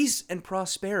 But Peace and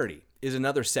Prosperity is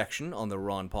another section on the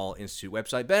Ron Paul Institute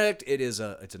website. Benedict,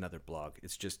 it's another blog.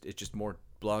 It's just more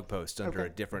blog posts under a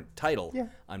different title. Yeah.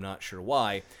 I'm not sure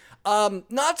why.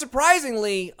 Not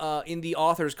surprisingly, in the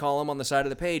authors column on the side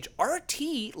of the page,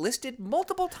 RT listed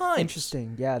multiple times.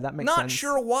 Interesting. Yeah, that makes sense. Not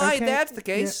sure why that's the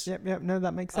case. Yep. No,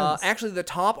 that makes sense. Actually,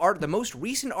 the most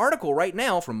recent article right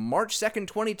now from March 2nd,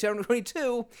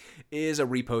 2022 is a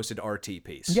reposted RT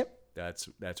piece. Yep. That's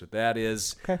what that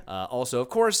is. Okay. Also, of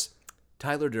course,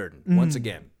 Tyler Durden, once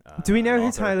again. Do we know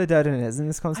who Tyler Durden is in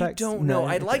this context? I don't know.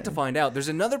 I'd like to find out. There's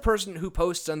another person who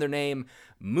posts under name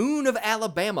Moon of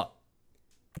Alabama.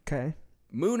 Okay.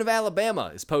 Moon of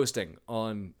Alabama is posting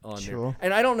on Sure. there.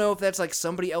 And I don't know if that's like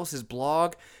somebody else's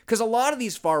blog, because a lot of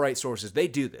these far-right sources, they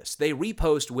do this. They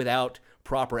repost without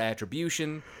proper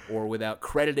attribution or without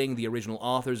crediting the original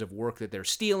authors of work that they're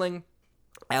stealing.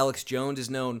 Alex Jones is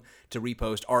known to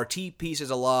repost RT pieces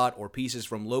a lot, or pieces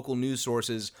from local news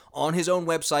sources on his own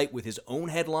website with his own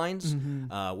headlines,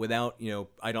 without,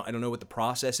 I don't know what the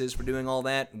process is for doing all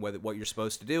that, and what you're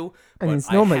supposed to do. I mean,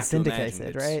 it's normally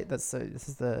syndicated, right? This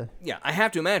is the... Yeah, I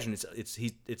have to imagine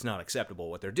it's not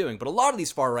acceptable what they're doing, but a lot of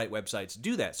these far right websites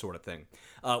do that sort of thing.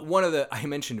 I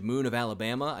mentioned Moon of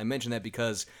Alabama. I mentioned that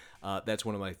because that's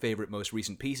one of my favorite, most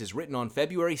recent pieces, written on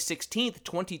February 16th,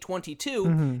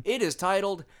 2022. It is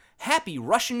titled Happy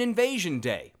Russian Invasion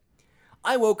Day.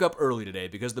 I woke up early today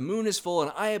because the moon is full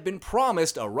and I have been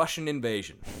promised a Russian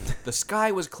invasion. The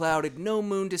sky was clouded, no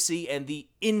moon to see, and the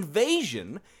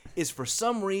invasion is for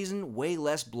some reason way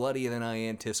less bloody than I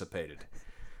anticipated.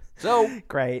 So,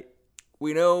 Great.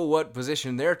 we know what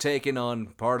position they're taking on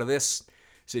part of this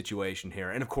situation here.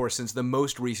 And of course, since the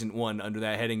most recent one under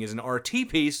that heading is an RT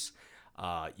piece,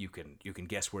 you can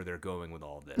guess where they're going with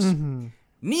all of this.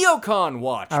 Neocon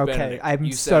Watch. Okay, Benedict, I'm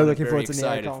you so sounded looking very forward to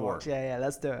excited Neocon for. Watch. Yeah,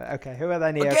 let's do it. Okay, who are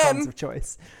their Neocons Again, of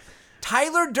choice?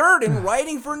 Tyler Durden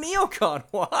writing for Neocon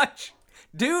Watch.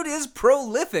 Dude is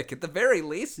prolific at the very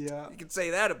least. Yeah. You can say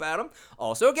that about him.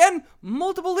 Also, again,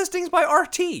 multiple listings by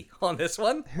RT on this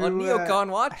one, on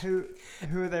Neocon Watch. Who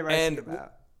are they writing And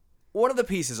about? one of the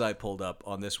pieces I pulled up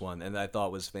on this one and I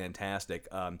thought was fantastic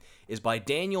is by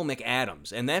Daniel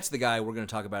McAdams. And that's the guy we're going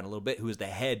to talk about in a little bit, who is the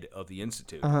head of the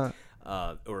Institute.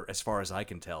 Or as far as I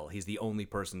can tell, he's the only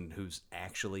person who's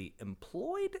actually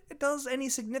employed, does any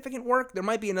significant work. There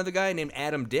might be another guy named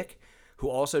Adam Dick who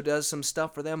also does some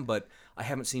stuff for them, but I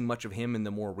haven't seen much of him in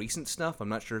the more recent stuff. I'm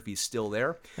not sure if he's still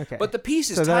there. Okay. But the piece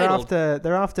is So titled...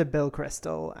 they're after Bill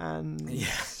Crystal and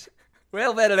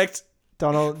Well, Benedict...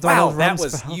 Donald Wow, that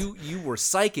was Rumsfeld. you were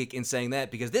psychic in saying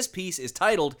that, because this piece is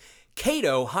titled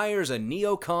Cato Hires a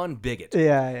Neocon Bigot.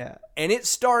 Yeah. And it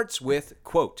starts with,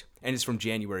 quote, and it's from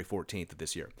January 14th of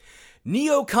this year.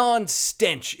 Neocon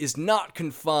stench is not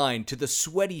confined to the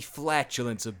sweaty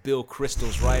flatulence of Bill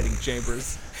Crystal's writing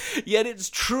chambers. Yet it's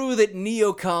true that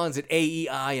neocons at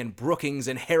AEI and Brookings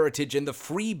and Heritage and the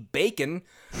Free Bacon,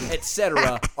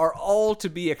 etc., are all to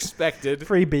be expected.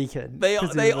 Free Beacon. They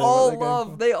presumably all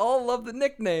what they're going love the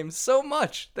nicknames so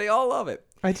much. They all love it.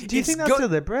 for. Do you think that's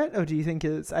deliberate, or do you think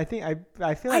it's? I feel like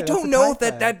I that's don't a know if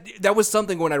typo. that was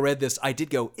something when I read this. I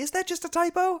did go, is that just a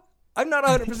typo? I'm not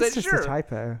 100% It's just sure. a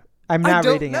typo. I'm I now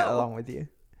don't reading it know. along with you.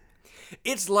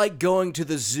 It's like going to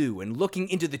the zoo and looking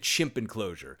into the chimp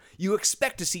enclosure. You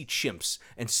expect to see chimps,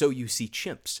 and so you see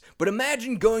chimps. But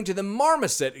imagine going to the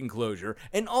marmoset enclosure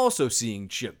and also seeing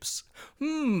chimps.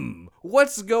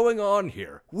 What's going on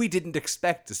here? We didn't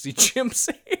expect to see chimps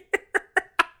here.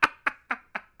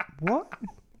 What?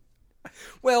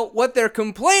 Well, what they're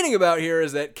complaining about here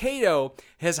is that Cato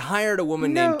has hired a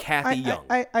woman named Kathy Young.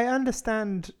 I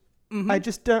understand. Mm-hmm. I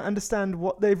just don't understand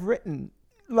what they've written.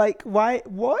 Like, why?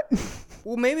 What?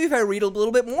 Well, maybe if I read a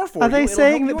little bit more for you, Are they it'll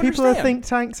saying help that you people at understand. think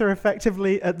tanks are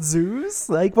effectively at zoos?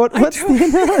 Like, what's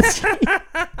the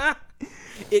analogy?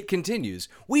 It continues,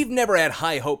 we've never had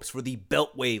high hopes for the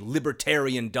Beltway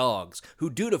libertarian dogs who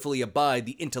dutifully abide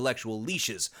the intellectual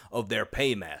leashes of their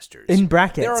paymasters. In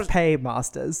brackets, There are-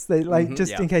 paymasters. They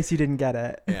just yeah. in case you didn't get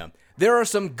it. Yeah. There are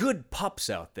some good pups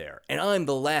out there, and I'm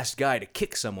the last guy to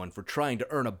kick someone for trying to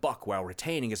earn a buck while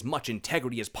retaining as much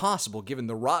integrity as possible given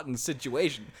the rotten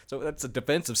situation. So that's a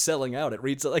defense of selling out, it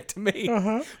reads like to me.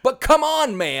 But come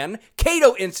on, man!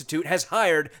 Cato Institute has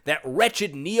hired that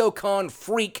wretched neocon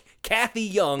freak Kathy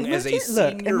Young as a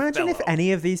senior imagine fellow. if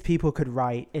any of these people could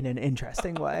write in an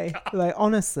interesting way. Like,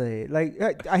 honestly, like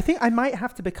I think I might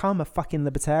have to become a fucking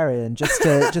libertarian just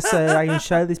so I can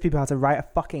show these people how to write a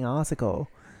fucking article.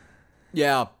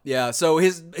 Yeah. So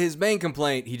his main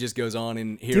complaint, he just goes on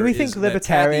in here. Do we is think that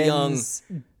Kathy Young, libertarians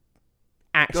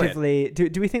actively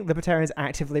do we think libertarians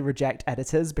actively reject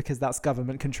editors because that's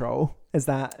government control? Is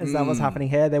that what's happening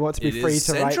here? They want to be it free is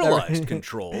to write centralized their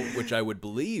control, which I would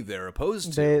believe they're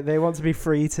opposed to. they want to be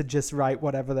free to just write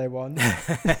whatever they want.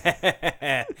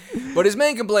 But his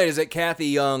main complaint is that Kathy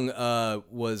Young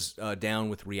was down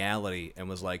with reality and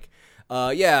was like,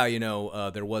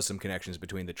 there was some connections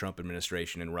between the Trump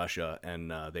administration and Russia, and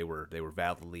they were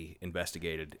validly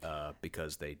investigated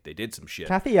because they did some shit.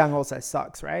 Kathy Young also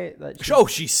sucks, right? Like,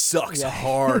 She sucks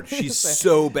hard. She's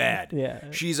so bad. Yeah.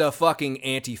 She's a fucking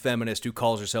anti-feminist who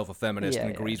calls herself a feminist and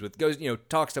agrees with,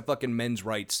 talks to fucking men's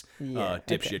rights,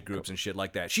 dipshit groups and shit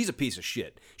like that. She's a piece of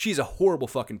shit. She's a horrible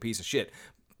fucking piece of shit.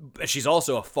 She's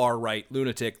also a far-right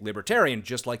lunatic libertarian,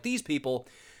 just like these people.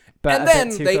 But And a then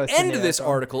bit too they close to end Neocon. this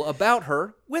article about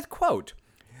her with, quote,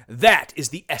 "That is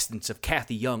the essence of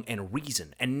Kathy Young and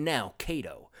Reason, and now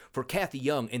Cato. For Kathy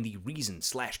Young and the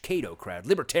Reason/Cato crowd,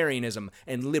 libertarianism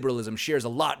and liberalism shares a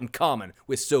lot in common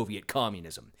with Soviet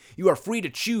communism. You are free to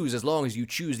choose as long as you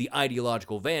choose the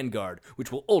ideological vanguard,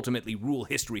 which will ultimately rule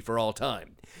history for all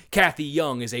time. Kathy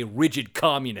Young is a rigid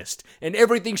communist, and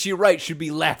everything she writes should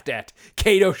be laughed at.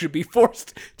 Cato should be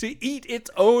forced to eat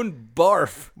its own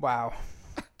barf." Wow.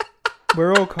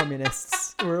 We're all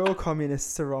communists. We're all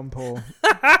communists to Ron Paul.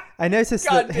 I noticed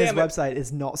God that his damn it. website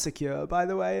is not secure, by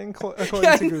the way, according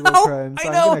Yeah, to Google know. Chrome. So I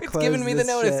I'm know. gonna It's close given me the this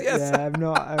notice, shit. yes. Yeah, I'm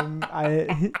not.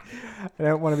 I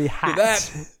don't want to be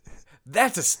hacked.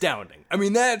 That's astounding. I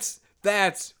mean, that's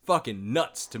That's fucking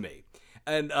nuts to me.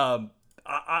 And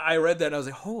I read that and I was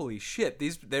like, holy shit,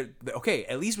 they're okay,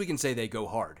 at least we can say they go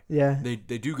hard. Yeah. They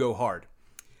do go hard.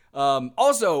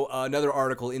 Also, another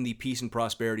article in the Peace and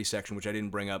Prosperity section, which I didn't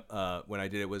bring up when I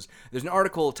did it, was there's an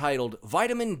article titled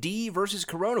Vitamin D versus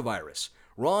Coronavirus.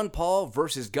 Ron Paul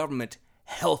versus Government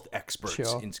Health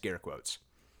Experts, in scare quotes.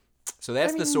 So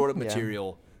that's the sort of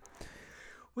material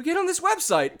we get on this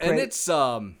website. And it's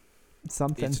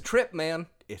something. It's a trip, man.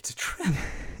 It's a trip.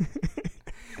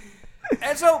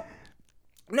 And so,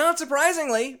 not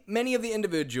surprisingly, many of the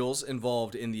individuals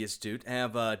involved in the Institute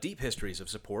have deep histories of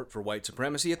support for white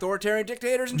supremacy, authoritarian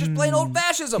dictators, and just plain old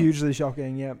fascism. Hugely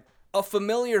shocking, yep. A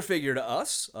familiar figure to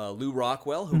us, Lou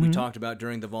Rockwell, who we talked about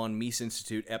during the Von Mies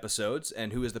Institute episodes,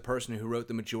 and who is the person who wrote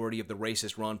the majority of the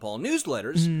racist Ron Paul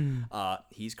newsletters.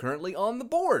 He's currently on the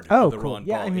board of the Ron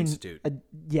Paul Institute.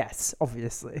 Yes,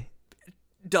 obviously.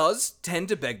 Does tend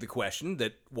to beg the question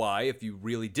that why, if you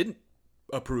really didn't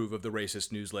approve of the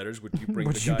racist newsletters, would you bring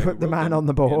would the you guy put the man on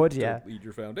the board? to lead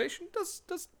your foundation?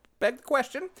 Does beg the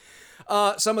question.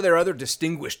 Some of their other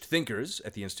distinguished thinkers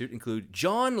at the Institute include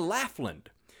John Laughlin,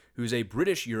 who's a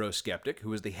British Eurosceptic who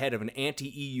was the head of an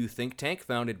anti-EU think tank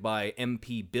founded by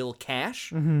MP Bill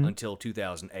Cash until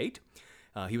 2008.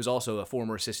 He was also a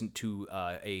former assistant to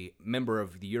a member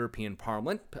of the European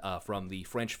Parliament from the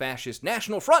French Fascist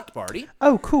National Front Party.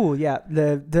 Oh, cool, yeah.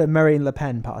 The Marine Le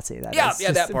Pen party.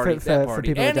 That party. For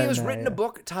people and who he was don't know, written a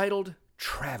book titled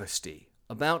Travesty,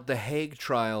 about the Hague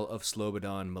trial of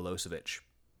Slobodan Milosevic.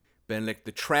 Benedict,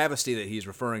 the travesty that he's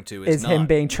referring to is not him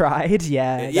being tried.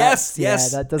 Yeah. Yes.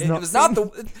 that does not. It was not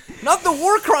the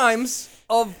war crimes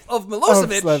of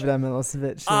Milosevic. Of Slobodan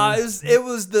Milosevic. Yeah. It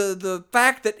was the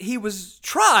fact that he was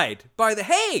tried by the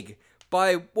Hague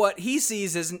by what he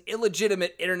sees as an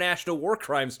illegitimate international war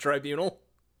crimes tribunal.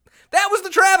 That was the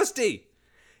travesty.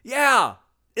 Yeah,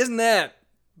 isn't that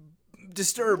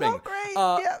disturbing? Not great.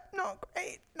 Not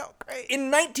great.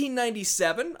 In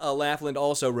 1997, Laughlin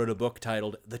also wrote a book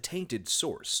titled The Tainted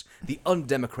Source, The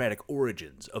Undemocratic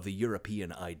Origins of the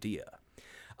European Idea,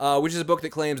 which is a book that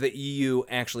claims that EU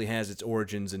actually has its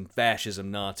origins in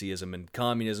fascism, Nazism, and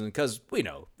communism, because we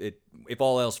know, if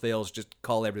all else fails, just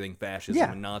call everything fascism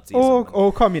and Nazism.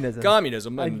 Or communism.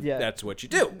 Communism, and that's what you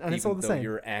do, and it's all the same.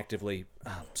 You're actively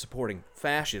supporting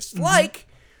fascists, like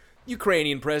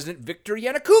Ukrainian President Viktor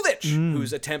Yanukovych,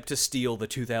 whose attempt to steal the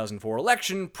 2004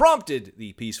 election prompted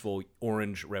the peaceful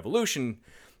Orange Revolution,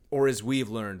 or as we've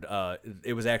learned,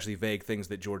 it was actually vague things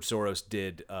that George Soros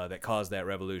did that caused that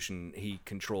revolution. He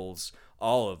controls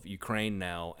all of Ukraine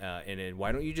now, and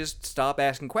why don't you just stop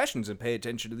asking questions and pay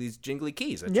attention to these jingly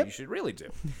keys? That's what you should really do.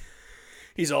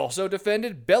 He's also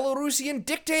defended Belarusian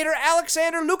dictator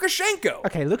Alexander Lukashenko.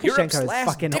 Okay, Lukashenko Europe's is last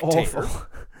fucking dictator, awful.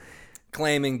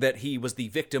 claiming that he was the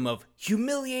victim of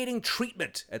humiliating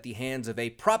treatment at the hands of a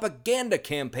propaganda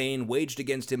campaign waged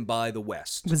against him by the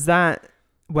West.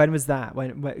 When was that?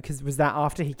 Because was that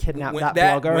after he kidnapped that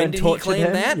blogger and tortured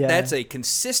him? That? Yeah. That's a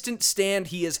consistent stand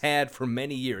he has had for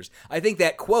many years. I think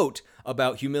that quote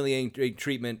about humiliating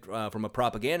treatment from a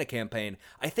propaganda campaign,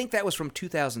 I think that was from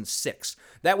 2006.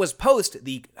 That was post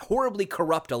the horribly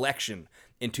corrupt election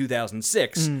in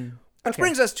 2006. Which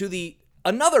brings us to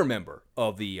another member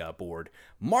of the board,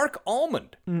 Mark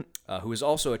Almond, who is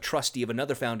also a trustee of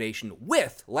another foundation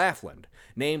with Laughlin,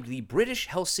 named the British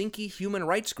Helsinki Human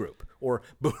Rights Group, or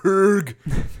BHRG.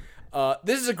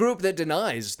 This is a group that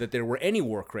denies that there were any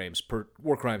war crimes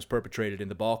perpetrated in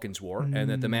the Balkans War, and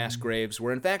that the mass graves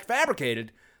were in fact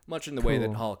fabricated, much in the way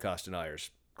that Holocaust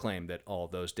deniers claim that all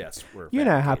of those deaths were fabricated. You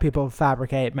know how people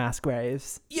fabricate mass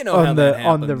graves. You know how that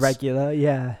happens. On the regular,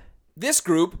 yeah. This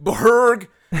group, BHRG,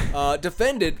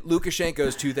 defended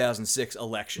Lukashenko's 2006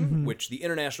 election, which the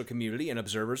international community and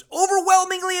observers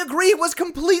overwhelmingly agree was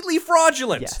completely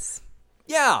fraudulent. Yes.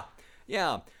 Yeah.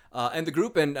 And the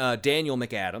group and Daniel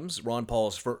McAdams, Ron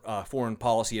Paul's foreign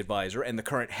policy advisor and the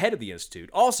current head of the Institute,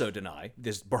 also deny,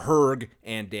 this BHRG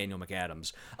and Daniel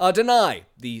McAdams, deny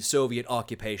the Soviet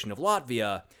occupation of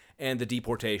Latvia and the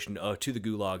deportation to the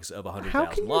gulags of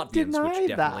 100,000 Latvians, which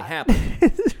definitely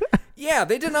happened. Yeah,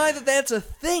 they deny that that's a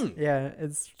thing. Yeah,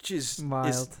 it's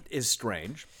wild. Is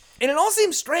strange. And it all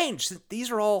seems strange that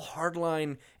these are all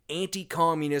hardline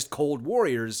anti-communist Cold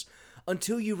Warriors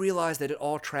until you realize that it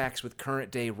all tracks with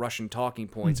current-day Russian talking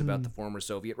points about the former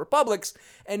Soviet republics,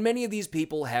 and many of these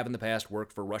people have in the past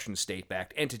worked for Russian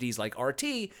state-backed entities like RT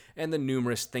and the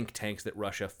numerous think tanks that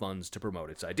Russia funds to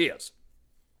promote its ideas.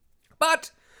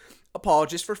 But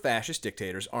apologists for fascist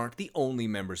dictators aren't the only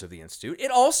members of the Institute.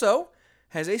 It also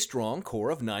has a strong core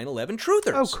of 9/11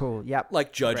 truthers. Oh, cool. Yep.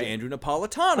 Like Judge Great. Andrew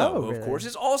Napolitano, Oh, who, of really? course,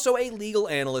 is also a legal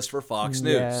analyst for Fox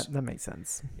News. Yeah, that makes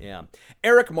sense. Yeah.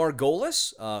 Eric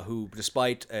Margolis, who,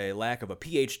 despite a lack of a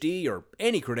PhD or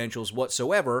any credentials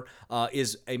whatsoever,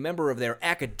 is a member of their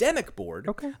academic board,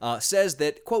 says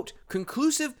that, quote,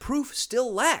 conclusive proof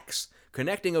still lacks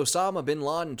connecting Osama bin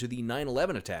Laden to the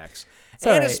 9/11 attacks.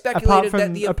 Sorry, and has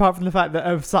speculated apart from the fact that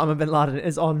Osama bin Laden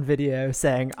is on video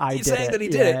saying, I did it. saying that he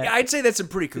did it. I'd say that's some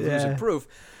pretty conclusive proof.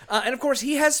 And of course,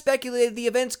 he has speculated the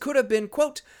events could have been,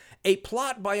 quote, a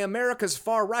plot by America's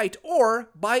far right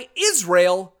or by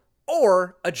Israel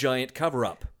or a giant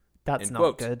cover-up. That's End not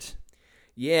quote. good.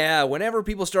 Yeah, whenever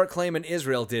people start claiming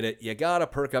Israel did it, you gotta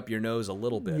perk up your nose a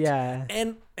little bit. Yeah.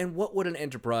 And what would an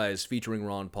enterprise featuring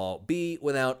Ron Paul be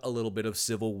without a little bit of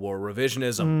Civil War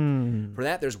revisionism? For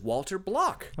that, there's Walter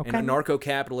Block, an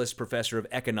anarcho-capitalist professor of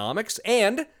economics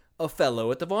and a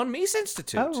fellow at the von Mises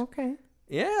Institute. Oh, okay.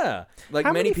 Yeah. Like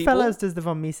How many many people. fellows does the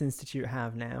von Mises Institute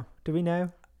have now? Do we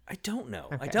know? I don't know.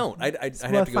 Okay. I don't. I'd It's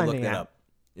have worth to go look finding that out. up.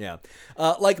 Yeah.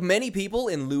 Like many people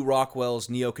in Lew Rockwell's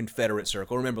neo-Confederate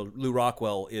circle. Remember, Lew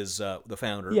Rockwell is the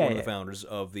founder, one of the founders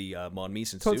of the von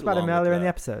Mises Institute. Talked about him along earlier with, in the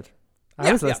episode. I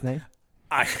was listening.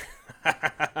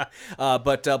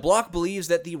 But Block believes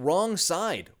that the wrong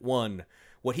side won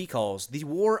what he calls the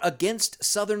war against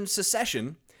Southern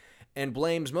secession and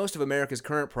blames most of America's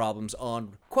current problems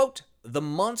on, quote, the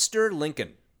monster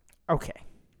Lincoln. Okay.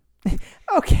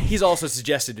 Okay. He's also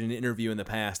suggested in an interview in the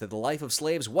past that the life of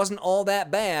slaves wasn't all that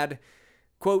bad.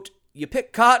 Quote, you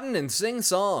pick cotton and sing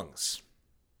songs.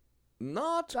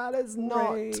 That is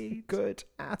not good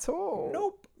at all.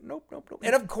 Nope.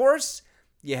 And of course,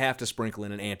 you have to sprinkle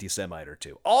in an anti-Semite or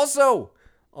two. Also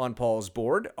on Paul's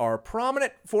board are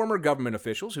prominent former government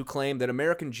officials who claim that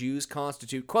American Jews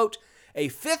constitute, quote, a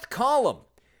fifth column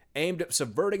aimed at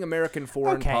subverting American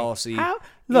foreign policy in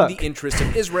the interest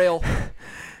of Israel.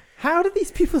 How do these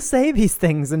people say these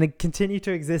things and continue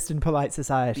to exist in polite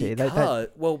society? Because,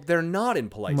 well, they're not in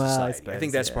polite society. I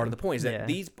think that's part of the point. Is that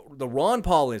the Ron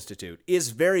Paul Institute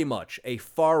is very much a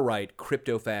far-right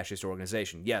crypto-fascist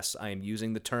organization. Yes, I am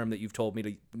using the term that you've told me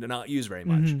to not use very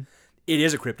much. Mm-hmm. It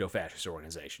is a crypto-fascist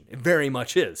organization. It very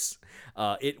much is.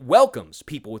 It welcomes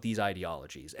people with these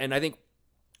ideologies. And I think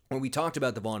when we talked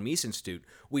about the von Mises Institute,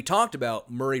 we talked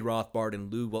about Murray Rothbard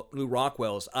and Lew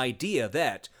Rockwell's idea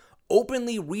that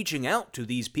openly reaching out to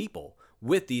these people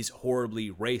with these horribly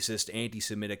racist,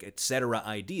 anti-Semitic, etc.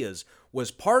 ideas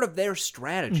was part of their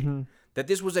strategy. Mm-hmm. That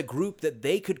this was a group that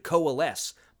they could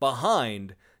coalesce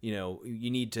behind, you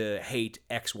need to hate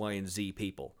X, Y, and Z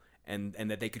people, and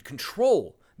that they could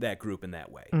control that group in that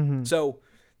way. Mm-hmm. So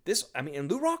and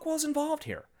Lew Rockwell's involved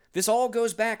here. This all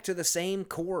goes back to the same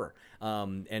core,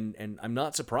 and I'm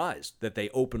not surprised that they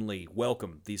openly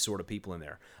welcome these sort of people in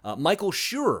there. Michael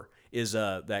Schur is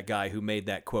that guy who made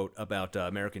that quote about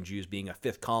American Jews being a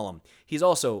fifth column. He's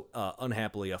also,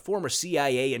 unhappily, a former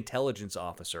CIA intelligence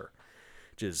officer,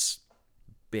 which is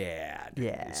bad.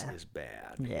 Yeah. This is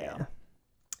bad. Yeah.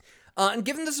 And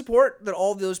given the support that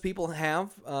all of those people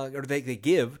have, or they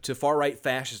give to far-right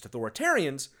fascist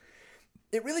authoritarians,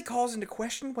 it really calls into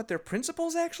question what their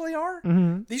principles actually are.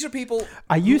 Mm-hmm. These are people.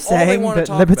 Are you saying that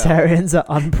libertarians are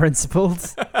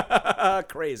unprincipled?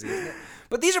 Crazy, isn't it?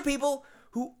 But these are people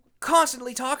who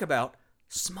constantly talk about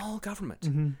small government,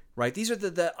 right? These are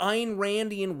the Ayn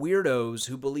Randian weirdos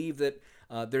who believe that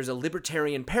there's a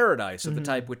libertarian paradise of the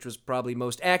type which was probably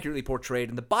most accurately portrayed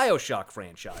in the BioShock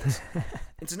franchise.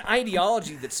 It's an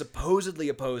ideology that's supposedly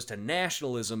opposed to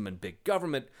nationalism and big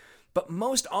government, but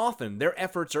most often their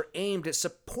efforts are aimed at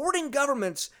supporting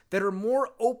governments that are more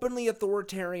openly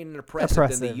authoritarian and oppressive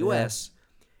than the U.S.,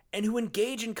 and who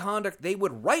engage in conduct they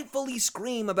would rightfully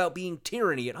scream about being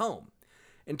tyranny at home.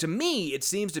 And to me, it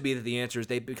seems to be that the answer is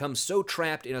they've become so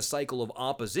trapped in a cycle of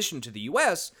opposition to the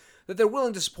U.S. that they're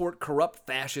willing to support corrupt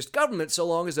fascist governments so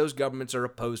long as those governments are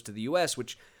opposed to the U.S.,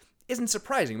 which isn't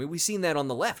surprising. I mean, we've seen that on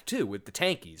the left, too, with the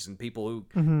tankies and people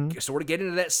who sort of get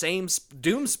into that same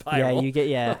doom spiral. You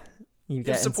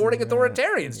get supporting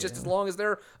authoritarians just as long as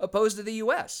they're opposed to the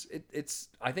U.S.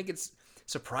 I think it's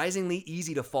surprisingly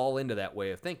easy to fall into that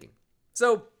way of thinking.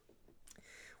 So,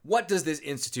 what does this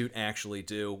institute actually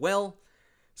do? Well,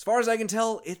 as far as I can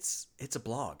tell, it's a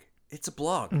blog. It's a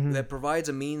blog that provides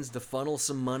a means to funnel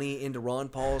some money into Ron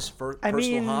Paul's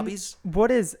personal hobbies.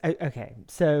 What is... Okay,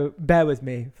 so bear with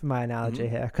me for my analogy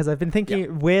here, because I've been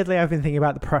thinking... Weirdly, I've been thinking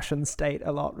about the Prussian state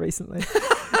a lot recently.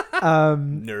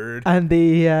 Nerd. And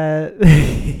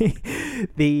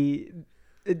the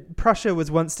Prussia was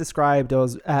once described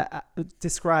as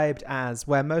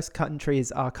where most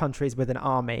countries are countries with an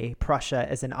army,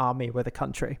 Prussia is an army with a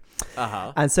country.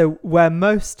 Uh-huh. And so where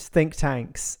most think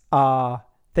tanks are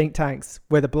think tanks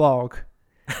with a blog,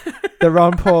 the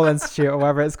Ron Paul Institute, or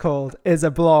whatever it's called, is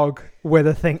a blog with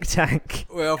a think tank.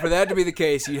 Well, for that to be the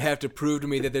case, you'd have to prove to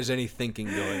me that there's any thinking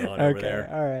going on over there.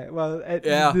 All right. Well,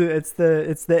 it's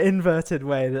the inverted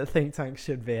way that think tanks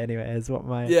should be. Anyway, is what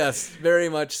my Yes, very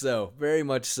much so. Very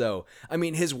much so. I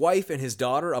mean, his wife and his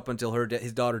daughter, up until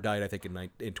his daughter died, I think in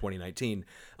 2019.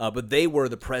 But they were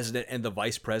the president and the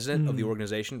vice president of the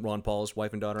organization. Ron Paul's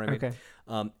wife and daughter. I mean. Okay.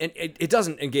 And it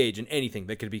doesn't engage in anything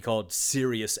that could be called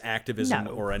serious activism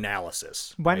or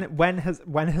analysis. When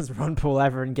has Ron Paul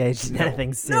ever engaged in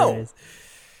anything serious?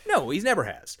 No, he never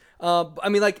has. I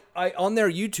mean, on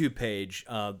their YouTube page,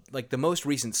 like the most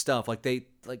recent stuff,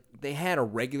 they had a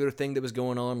regular thing that was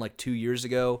going on like 2 years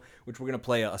ago, which we're gonna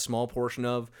play a small portion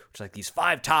of, which is like these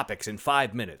 5 topics in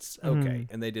 5 minutes. Okay,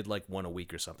 and they did like one a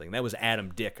week or something. That was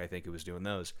Adam Dick, I think, who was doing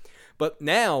those. But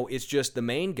now it's just the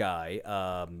main guy,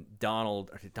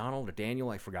 Donald or Daniel.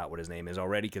 I forgot what his name is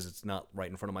already because it's not right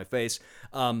in front of my face.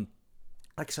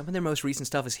 Like some of their most recent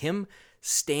stuff is him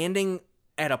standing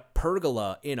at a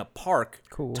pergola in a park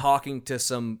talking to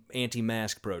some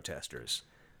anti-mask protesters.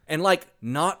 And like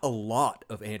not a lot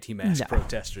of anti-mask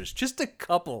protesters, just a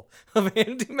couple of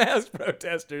anti-mask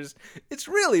protesters. It's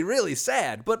really, really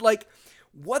sad. But like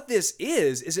what this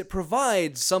is it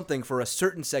provides something for a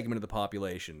certain segment of the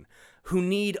population who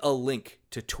need a link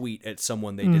to tweet at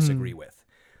someone they disagree with.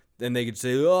 Then they could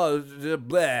say, oh,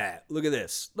 blah, look at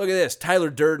this. Look at this.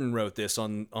 Tyler Durden wrote this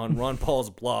on Ron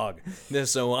Paul's blog.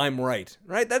 So I'm right.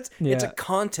 Right? It's a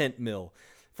content mill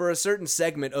for a certain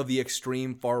segment of the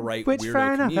extreme far-right weirdo Which,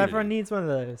 fair enough, community. everyone needs one of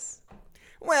those.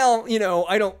 Well,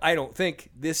 I don't think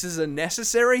this is a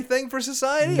necessary thing for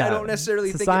society. No, I don't necessarily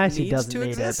think it society needs doesn't to need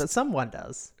exist. it, but someone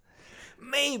does.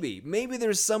 Maybe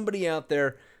there's somebody out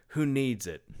there who needs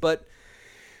it. But,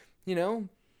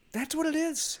 that's what it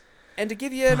is. And to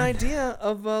give you an idea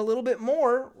of a little bit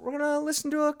more, we're gonna listen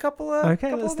to a couple of let's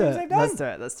things do it. I've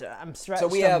done. Let's do it. I'm stretched. So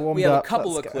we I'm have warmed a up.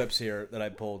 couple Let's of go. clips here that I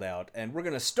pulled out, and we're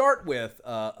gonna start with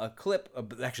a clip.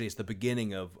 Actually, it's the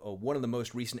beginning of one of the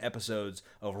most recent episodes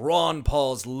of Ron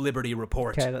Paul's Liberty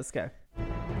Report. Okay, let's go.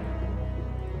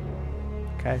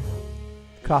 Okay,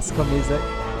 classical music.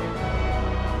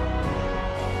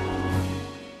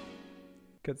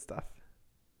 Good stuff.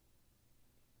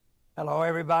 Hello,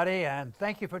 everybody, and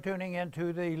thank you for tuning in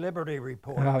to the Liberty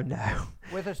Report. Oh no!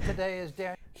 With us today is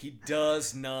Dan. He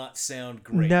does not sound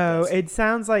great. No, does he? it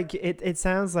sounds like it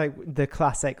sounds like the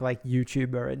classic like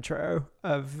YouTuber intro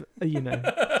of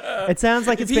It sounds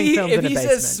like it's being filmed in a basement. If he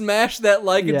says smash that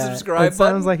like and subscribe it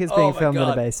button, sounds like it's being filmed in a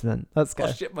God. basement. Let's go.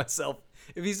 I'll shit myself.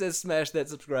 If he says smash that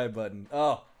subscribe button,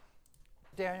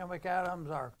 Daniel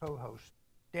McAdams, our co-host.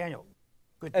 Daniel,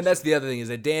 good. And that's the other thing is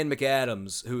that Dan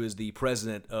McAdams, who is the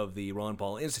president of the Ron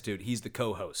Paul Institute, he's the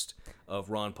co-host of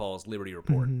Ron Paul's Liberty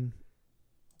Report.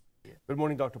 Good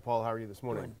morning, Dr. Paul. How are you this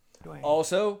morning?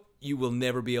 Also, you will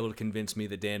never be able to convince me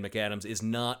that Dan McAdams is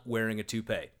not wearing a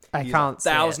toupee. I He's can't.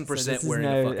 1,000% wearing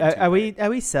a fucking toupee. Are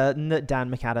we certain that Dan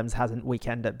McAdams hasn't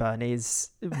Weekend at Bernie's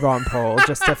Ron Paul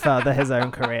just to further his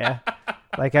own career?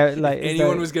 If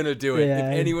anyone was gonna do it, Yeah.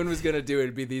 if anyone was gonna do it,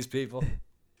 it'd be these people.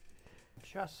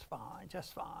 Just fine,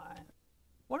 just fine.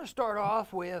 Want to start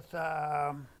off with,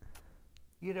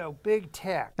 big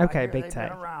tech. Okay, They've big tech.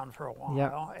 been around for a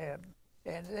while, Yep.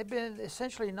 and they've been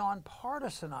essentially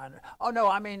nonpartisan.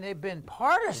 They've been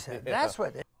partisan. That's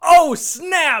what they. Oh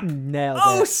snap! Nailed it.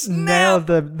 Oh, snap!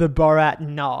 Nailed the Borat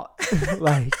knot.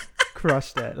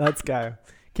 Crushed it. Let's go.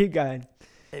 Keep going.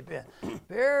 They've been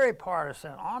very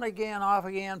partisan, on again, off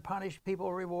again, punish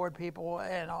people, reward people,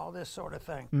 and all this sort of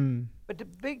thing. But the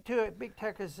big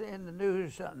tech is in the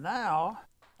news now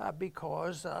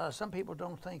because some people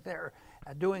don't think they're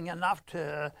doing enough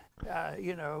to,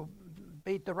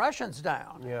 beat the Russians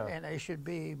down, and they should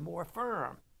be more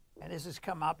firm. And this has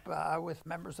come up with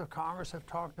members of Congress have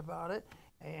talked about it,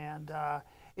 and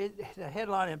the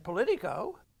headline in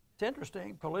Politico. It's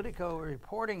interesting. Politico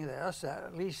reporting this,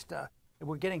 at least.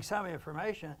 We're getting some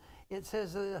information. It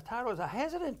says the title is "A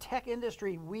Hesitant Tech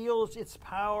Industry Wields Its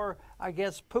Power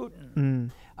Against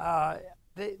Putin."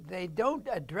 They don't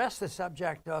address the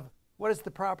subject of what is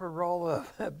the proper role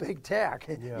of big tech.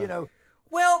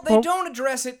 Well, they don't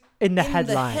address it in the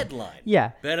headline.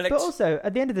 Yeah, Benedict. but also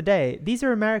at the end of the day, these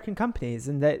are American companies,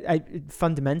 and they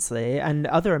fundamentally, and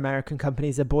other American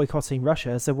companies are boycotting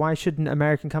Russia. So why shouldn't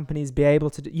American companies be able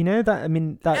to do?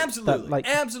 Absolutely.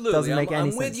 Doesn't make any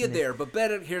I'm sense with you to me. there. But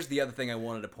Benedict, here's the other thing I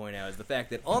wanted to point out is the fact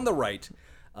that on the right,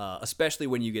 especially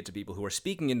when you get to people who are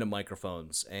speaking into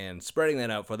microphones and spreading that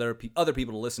out for other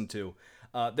people to listen to.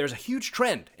 There's a huge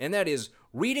trend, and that is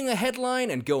reading a headline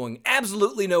and going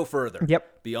absolutely no further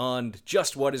beyond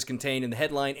just what is contained in the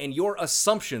headline and your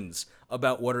assumptions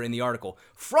about what are in the article.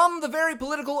 From the very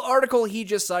political article he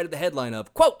just cited the headline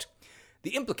of, quote,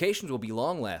 "The implications will be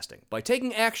long-lasting. By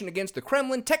taking action against the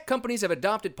Kremlin, tech companies have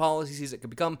adopted policies that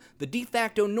could become the de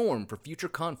facto norm for future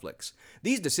conflicts.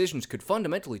 These decisions could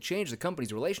fundamentally change the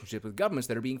company's relationship with governments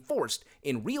that are being forced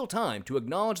in real time to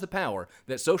acknowledge the power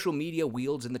that social media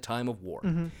wields in the time of war.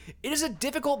 It is a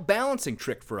difficult balancing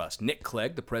trick for us," Nick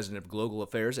Clegg, the president of global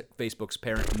affairs at Facebook's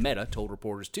parent Meta, told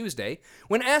reporters Tuesday,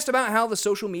 when asked about how the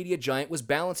social media giant was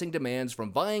balancing demands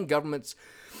from vying governments.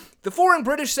 The former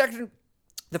British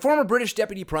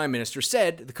Deputy Prime Minister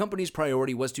said the company's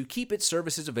priority was to keep its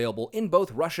services available in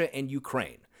both Russia and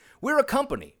Ukraine. "We're a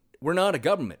company. We're not a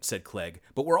government," said Clegg,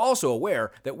 "but we're also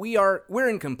aware that we're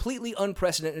in a completely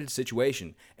unprecedented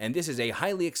situation, and this is a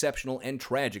highly exceptional and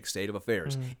tragic state of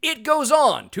affairs." It goes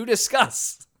on to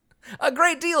discuss a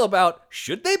great deal about,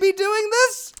 should they be doing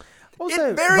this?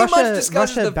 Also, it very much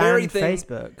discusses Russia the very banned thing.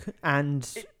 Facebook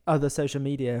and other social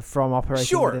media from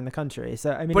operating within the country.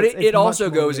 So I mean, but it's it also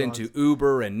much more goes nuanced. into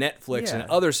Uber and Netflix and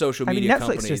other social media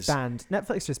Netflix companies.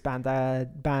 Netflix just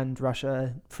banned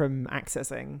Russia from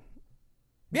accessing.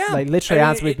 Yeah, like literally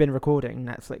as we've been recording,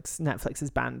 Netflix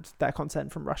has banned their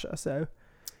content from Russia. So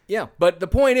yeah, but the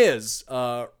point is,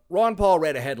 Ron Paul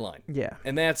read a headline. Yeah,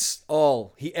 and that's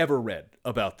all he ever read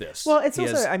about this. Well, it's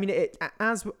I mean,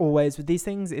 as always with these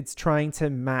things, it's trying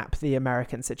to map the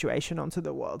American situation onto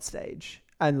the world stage.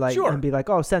 And and be like,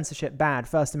 oh, censorship bad,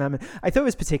 First Amendment. I thought it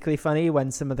was particularly funny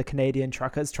when some of the Canadian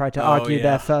truckers tried to argue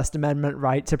their First Amendment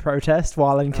right to protest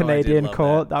while in Canadian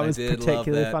court. That was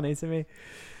particularly funny to me.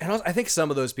 And I think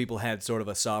some of those people had sort of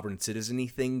a sovereign citizen-y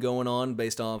thing going on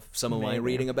based off some of my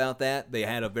reading about that. They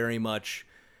had a very much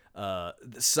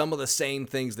some of the same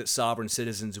things that sovereign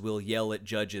citizens will yell at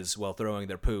judges while throwing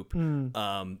their poop. Some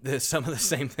of the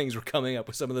same things were coming up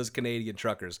with some of those Canadian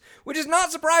truckers, which is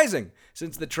not surprising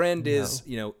since the trend is,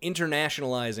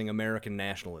 internationalizing American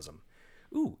nationalism.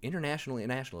 Ooh, international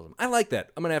nationalism. I like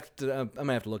that. I'm gonna have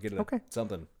to look into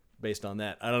something based on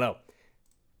that. I don't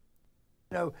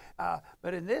know.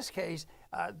 But in this case,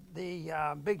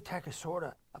 the big tech is sort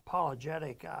of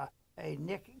apologetic. A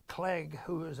Nick Clegg,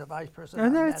 who is a vice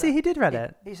president. Oh no, see, he did read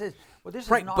it. He says, "Well, this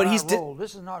is not our role.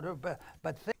 This is not."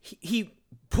 But he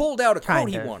pulled out a quote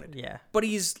he wanted. But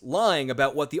he's lying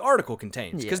about what the article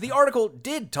contains because the article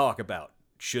did talk about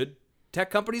should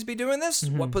tech companies be doing this?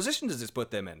 What position does this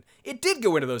put them in? It did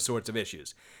go into those sorts of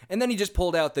issues, and then he just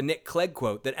pulled out the Nick Clegg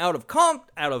quote that out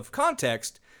of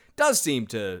context does seem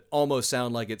to almost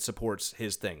sound like it supports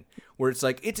his thing, where it's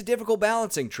like it's a difficult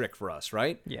balancing trick for us,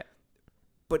 right? Yeah.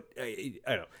 But I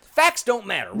don't know. Facts don't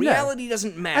matter. Reality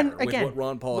doesn't matter and again, with what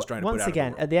Ron Paul is trying to put out. Once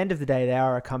again, at the end of the day, they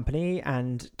are a company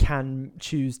and can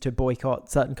choose to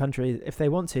boycott certain countries if they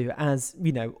want to, as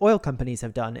oil companies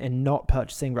have done in not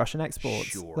purchasing Russian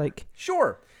exports.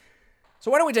 Sure. So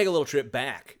why don't we take a little trip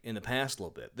back in the past a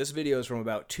little bit? This video is from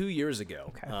about 2 years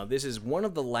ago. Okay. This is one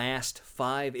of the last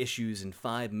 5 issues in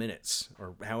 5 minutes,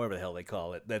 or however the hell they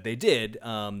call it, that they did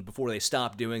before they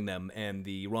stopped doing them, and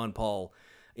the Ron Paul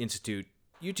Institute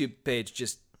YouTube page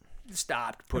just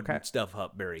stopped putting stuff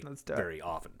up very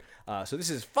often. So this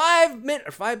is 5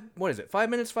 minutes, 5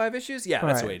 minutes, 5 issues? Yeah,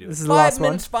 that's the way to do it. This is the last 5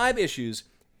 minutes, 5 issues,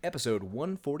 episode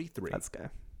 143. Let's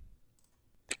go.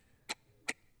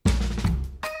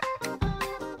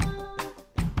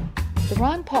 The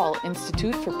Ron Paul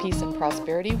Institute for Peace and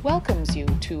Prosperity welcomes you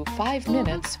to 5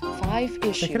 minutes, 5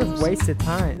 issues. They could have wasted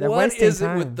time. What is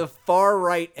it with the far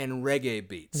right and reggae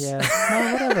beats? Yeah,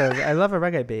 whatever. I love a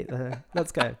reggae beat.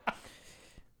 Let's go.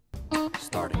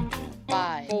 Starting.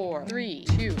 5, 4, 3,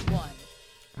 2, 1.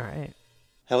 All right.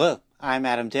 Hello, I'm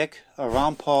Adam Dick, a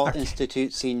Ron Paul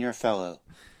Institute Senior Fellow.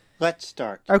 Let's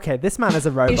start. Okay, this man is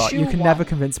a robot. You can never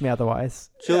convince me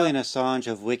otherwise. Julian Assange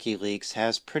of WikiLeaks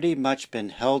has pretty much been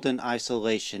held in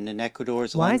isolation in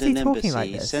Ecuador's London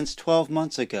embassy since 12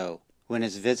 months ago, when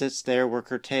his visits there were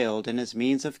curtailed and his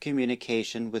means of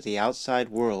communication with the outside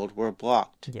world were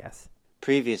blocked. Yes.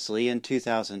 Previously, in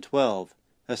 2012,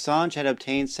 Assange had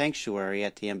obtained sanctuary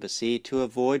at the embassy to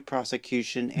avoid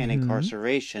prosecution and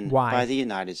incarceration by the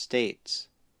United States.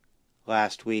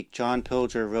 Last week, John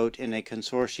Pilger wrote in a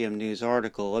Consortium News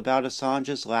article about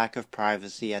Assange's lack of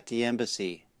privacy at the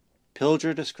embassy.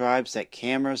 Pilger describes that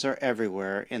cameras are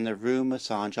everywhere in the room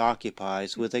Assange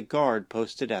occupies with a guard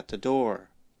posted at the door.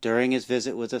 During his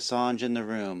visit with Assange in the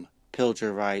room,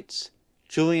 Pilger writes,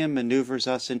 "Julian maneuvers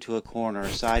us into a corner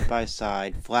side by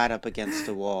side, flat up against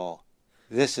the wall.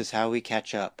 This is how we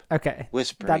catch up. Okay.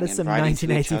 Whispering That is and some writing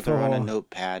to each other on a 1984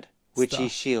 notepad, which he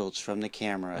stuff. shields from the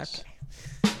cameras.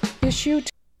 Issue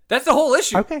That's the whole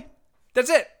issue. Okay. That's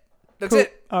it. That's Cool.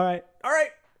 it. All right. All right.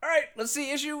 Let's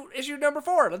see issue number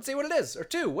 4. Let's see what it is. Or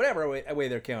 2, whatever way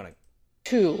they're counting.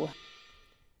 2.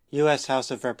 U.S.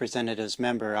 House of Representatives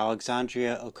member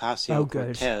Alexandria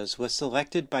Ocasio-Cortez was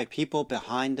selected by people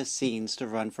behind the scenes to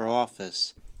run for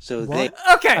office. So What?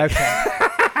 Okay.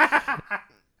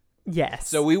 Yes.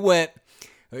 So we went.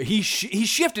 He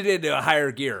shifted into a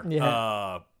higher gear.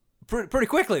 Yeah. Pretty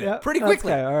quickly. Yep, Pretty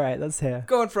quickly. Let's go. All right. Let's hear.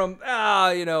 Going from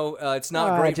it's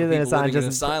not great for Julian people living Assange in an doesn't-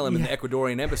 asylum in yeah. the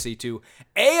Ecuadorian embassy to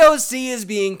AOC is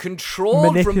being controlled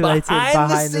from Manipulated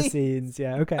behind the the scenes. scenes.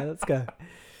 Yeah. Okay. Let's go.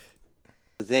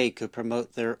 they could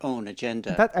promote their own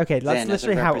agenda. That's Then, as a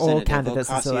literally how all representative, candidates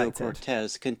are selected.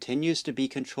 Ocasio-Cortez continues to be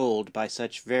controlled by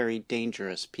such very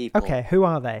dangerous people. Okay. Who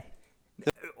are they?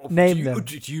 Name them.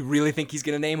 Do you really think he's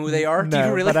going to name who they are? No, Do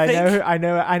you really but think? I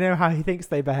know how he thinks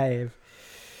they behave.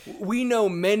 We know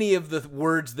many of the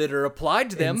words that are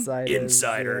applied to them.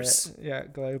 Insiders. Yeah,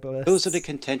 globalists. Those are the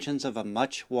contentions of a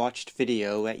much-watched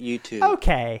video at YouTube.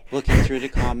 Okay. Looking through the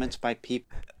comments by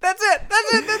people. That's it.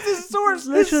 That's his source.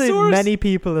 Literally, his source. many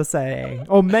people are saying,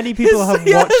 or many people have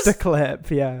watched the clip.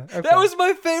 Yeah. Okay. That was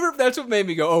my favorite. That's what made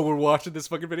me go, oh, we're watching this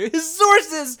fucking video. His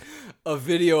source is a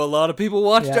video a lot of people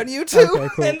watched on YouTube. Okay,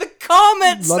 cool. And the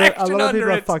comment a section lot of under people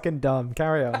are it. fucking dumb.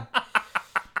 Carry on.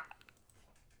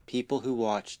 People who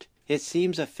watched. It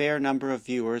seems a fair number of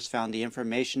viewers found the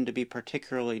information to be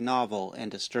particularly novel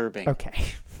and disturbing.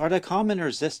 Okay. Are the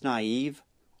commenters this naive?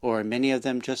 Or are many of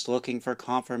them just looking for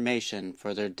confirmation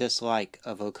for their dislike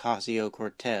of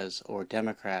Ocasio-Cortez or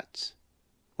Democrats?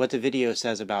 What the video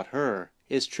says about her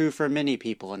is true for many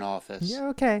people in office. Yeah,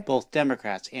 okay. Both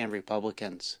Democrats and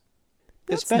Republicans.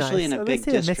 That's Especially nice. in a At big least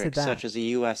he admitted district that. such as the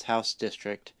U.S. House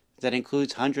District that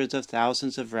includes hundreds of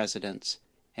thousands of residents,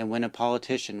 and when a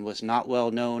politician was not well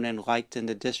known and liked in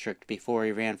the district before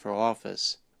he ran for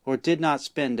office, or did not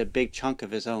spend a big chunk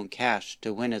of his own cash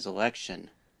to win his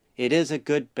election, it is a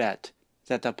good bet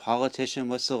that the politician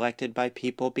was selected by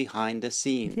people behind the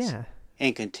scenes, Yeah.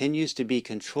 and continues to be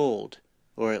controlled,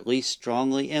 or at least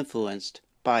strongly influenced,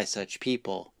 by such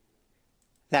people.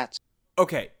 That's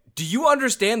Okay, do you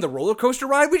understand the roller coaster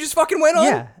ride we just fucking went on?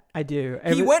 Yeah, I do.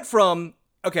 He went from,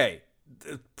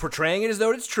 portraying it as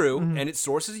though it's true, and its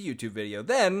source is a YouTube video,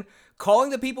 then calling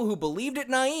the people who believed it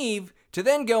naive, to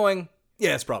then going,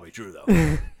 yeah, it's probably true,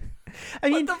 though. I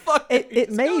mean,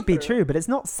 it may be true, but it's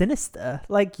not sinister.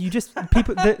 Like, you just,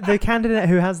 the candidate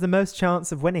who has the most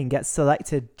chance of winning gets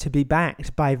selected to be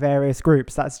backed by various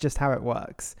groups. That's just how it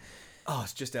works. Oh,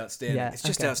 it's just outstanding. Yeah, it's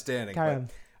just okay. outstanding. Carry But on.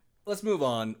 let's move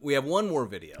on. We have one more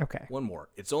video. Okay. One more.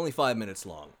 It's only 5 minutes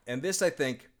long. And this, I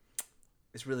think,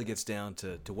 this really gets down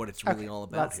to what it's really all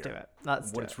about let's here. do it.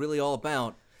 Let's do What it's it. really all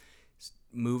about is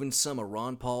moving some of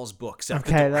Ron Paul's books out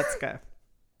the Okay, door. let's go.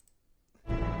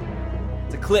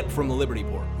 It's a clip from the Liberty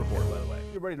report, by the way.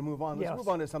 You're ready to move on. Let's Yes. move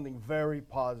on to something very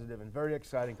positive and very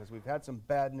exciting because we've had some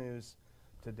bad news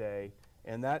today,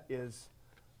 and that is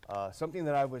something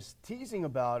that I was teasing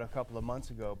about a couple of months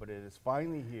ago, but it is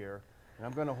finally here, and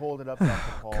I'm going to hold it up,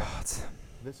 Dr. Paul. God.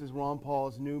 This is Ron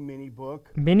Paul's new mini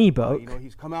book. Mini book? You know,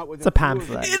 he's come out with It's a few of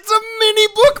pamphlet. these. It's a mini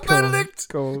book, Cool, Benedict!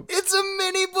 cool. It's a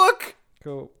mini book!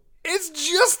 Cool. It's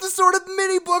just the sort of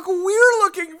mini book we're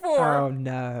looking for! Oh,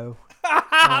 no.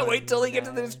 Wait till he gets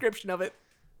to the description of it.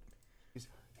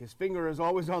 His finger is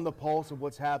always on the pulse of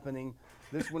what's happening.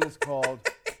 This one is called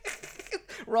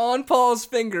Ron Paul's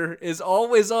finger is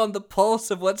always on the pulse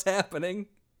of what's happening.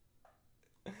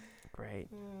 Great.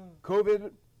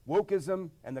 COVID,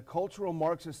 Wokeism, and the Cultural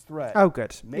Marxist Threat. Oh,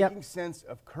 good. Making Yep. sense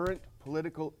of current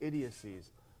political idiocies.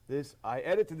 I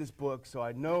edited this book, so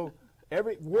I know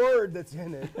every word that's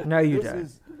in it. No, you this don't.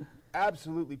 This is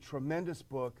absolutely tremendous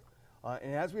book.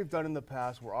 And as we've done in the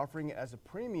past, we're offering it as a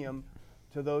premium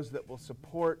to those that will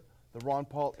support the Ron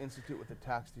Paul Institute with a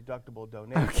tax-deductible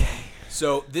donation. Okay.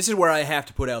 So this is where I have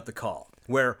to put out the call,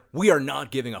 where we are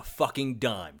not giving a fucking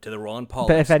dime to the Ron Paul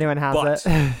But if Institute, anyone has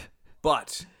it.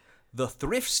 But the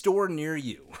thrift store near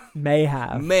you May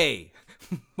have. may,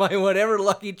 by whatever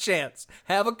lucky chance,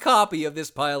 have a copy of this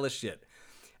pile of shit.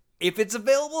 If it's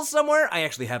available somewhere, I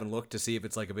actually haven't looked to see if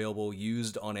it's like available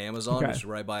used on Amazon, Okay. which is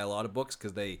where I buy a lot of books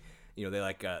because they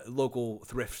like local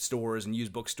thrift stores and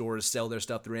used bookstores sell their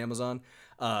stuff through Amazon.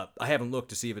 I haven't looked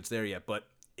to see if it's there yet, but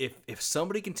if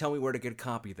somebody can tell me where to get a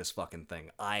copy of this fucking thing,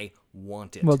 I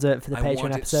want it. We'll do it for the I Patreon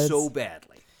want episodes. it so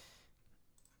badly.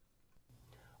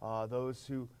 Those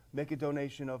who make a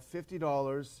donation of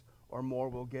 $50 or more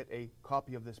will get a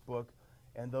copy of this book,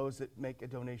 and those that make a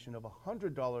donation of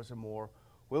 $100 or more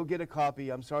will get a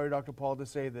copy. I'm sorry, Dr. Paul, to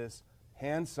say this.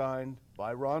 Hand-signed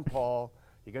by Ron Paul.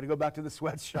 You got to go back to the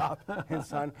sweatshop and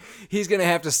sign. He's going to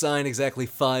have to sign exactly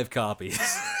 5 copies.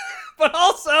 But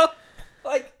also,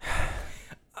 like,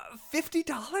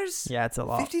 $50? Yeah, it's a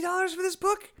lot. $50 for this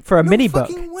book? For a No mini book.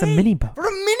 fucking It's a way. mini book. For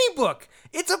a mini book.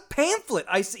 It's a pamphlet.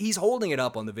 He's holding it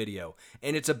up on the video,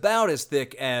 and it's about as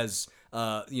thick as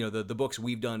the books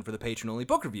we've done for the patron-only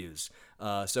book reviews.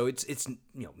 So it's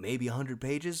maybe 100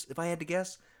 pages if I had to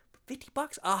guess.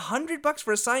 $50, $100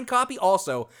 for a signed copy.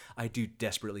 Also, I do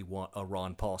desperately want a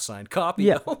Ron Paul signed copy.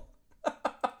 Yeah. But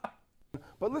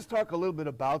let's talk a little bit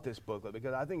about this booklet,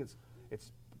 because I think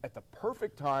it's at the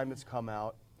perfect time it's come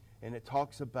out, and it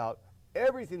talks about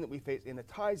everything that we face, and it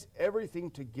ties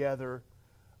everything together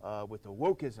with the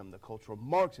wokeism, the cultural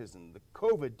Marxism, the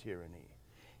COVID tyranny.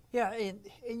 Yeah, and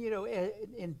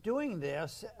in doing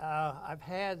this, I've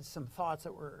had some thoughts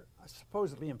that were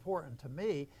supposedly important to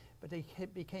me, but they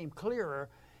became clearer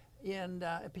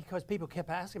because people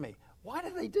kept asking me, why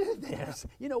do they do this?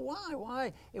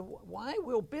 Why? Why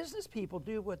will business people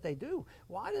do what they do?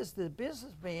 Why does the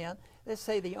businessman, let's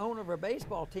say the owner of a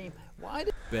baseball team,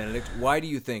 Benedict, why do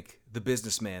you think the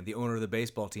businessman, the owner of the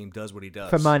baseball team, does what he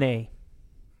does? For money.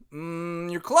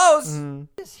 You're close.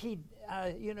 Does he,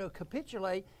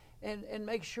 capitulate and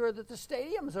make sure that the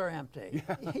stadiums are empty?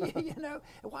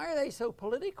 Why are they so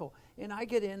political? And I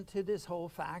get into this whole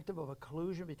fact of a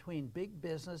collusion between big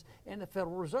business and the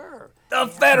Federal Reserve. The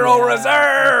Federal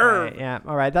Reserve! Okay, yeah,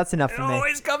 all right, that's enough for me. It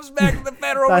always comes back to the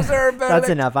Federal Reserve, Benedict. That's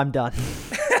enough, I'm done.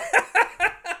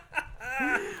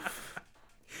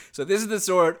 So this is the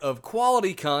sort of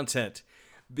quality content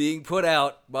being put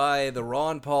out by the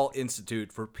Ron Paul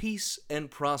Institute for Peace and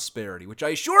Prosperity, which I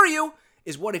assure you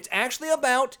is what it's actually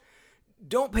about.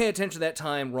 Don't pay attention to that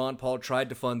time Ron Paul tried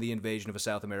to fund the invasion of a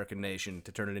South American nation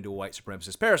to turn it into a white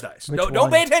supremacist paradise.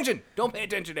 Don't pay attention. Don't pay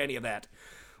attention to any of that.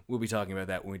 We'll be talking about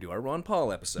that when we do our Ron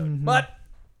Paul episode. Mm-hmm. But,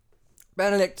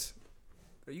 Benedict,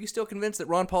 are you still convinced that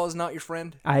Ron Paul is not your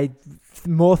friend?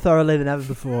 More thoroughly than ever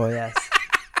before, yes.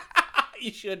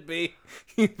 You should be.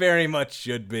 You very much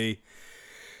should be.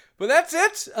 But that's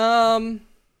it.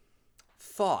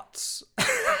 Thoughts.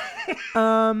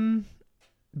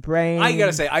 Brain. I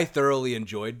gotta say, I thoroughly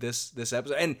enjoyed this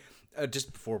episode. And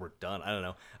just before we're done, I don't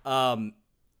know.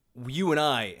 You and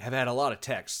I have had a lot of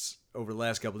texts over the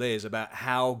last couple of days about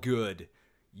how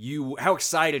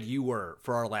excited you were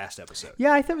for our last episode.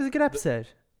 Yeah, I thought it was a good episode.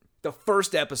 The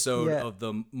first episode of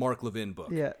the Mark Levin book.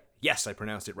 Yeah. Yes, I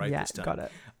pronounced it right this time. Got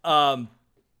it.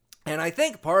 And I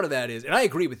think part of that is, and I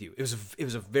agree with you, it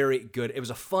was a very good, it was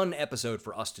a fun episode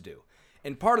for us to do.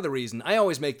 And part of the reason, I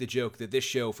always make the joke that this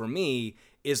show for me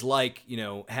is like,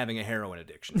 having a heroin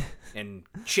addiction and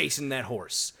chasing that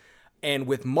horse. And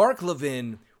with Mark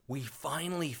Levin, we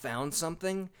finally found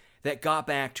something that got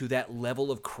back to that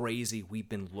level of crazy we've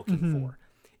been looking for.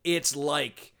 It's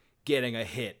like getting a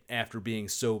hit after being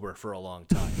sober for a long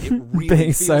time. It really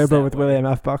being feels sober that with way. William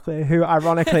F. Buckley, who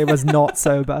ironically was not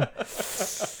sober.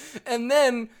 And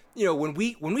then, when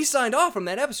we signed off from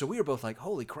that episode, we were both like,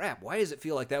 holy crap, why does it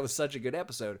feel like that was such a good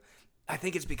episode? I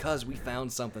think it's because we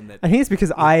found something that... I think it's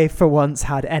because I, for once,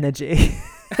 had energy.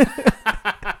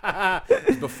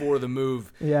 Before the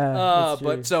move. Yeah,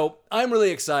 but so I'm really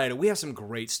excited. We have some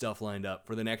great stuff lined up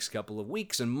for the next couple of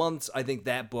weeks and months. I think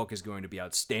that book is going to be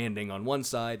outstanding on one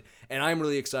side, and I'm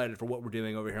really excited for what we're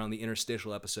doing over here on the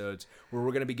interstitial episodes, where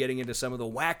we're going to be getting into some of the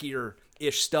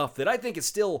wackier-ish stuff that I think is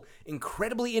still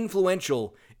incredibly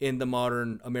influential in the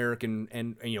modern American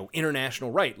and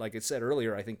international right. Like I said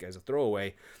earlier, I think as a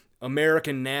throwaway,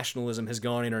 American nationalism has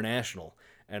gone international,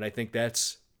 and I think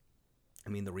that's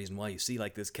the reason why you see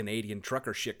like this Canadian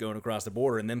trucker shit going across the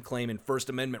border and them claiming First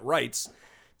Amendment rights,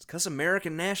 it's because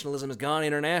American nationalism has gone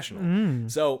international.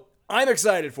 So I'm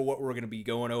excited for what we're going to be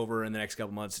going over in the next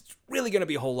couple months. It's really going to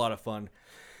be a whole lot of fun.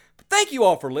 But thank you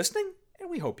all for listening, and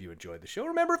we hope you enjoyed the show.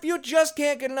 Remember, if you just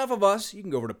can't get enough of us, you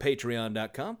can go over to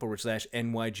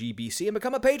patreon.com/NYGBC and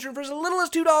become a patron for as little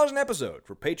as $2 an episode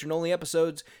for patron-only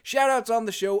episodes, shout-outs on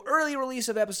the show, early release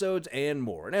of episodes, and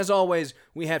more. And as always,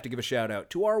 we have to give a shout-out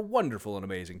to our wonderful and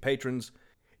amazing patrons,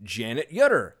 Janet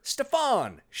Yutter,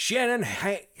 Stefan, Shannon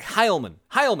Heilman.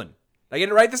 Did I get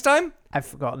it right this time? I've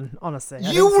forgotten, honestly.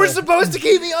 You were supposed to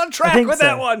keep me on track with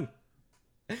that so. one.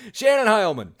 Shannon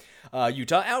Heilman,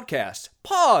 Utah Outcast,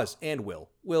 Pause, and Will.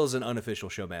 Will's an unofficial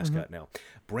show mascot now.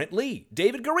 Brent Lee,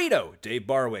 David Garrido, Dave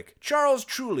Barwick, Charles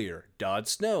Trulier, Dodd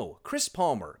Snow, Chris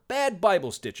Palmer, Bad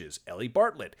Bible Stitches, Ellie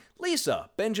Bartlett, Lisa,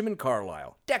 Benjamin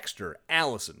Carlisle, Dexter,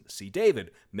 Allison, C.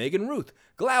 David, Megan Ruth,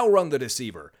 Glaurung the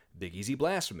Deceiver, Big Easy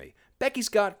Blasphemy, Becky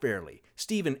Scott Fairley,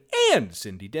 Stephen and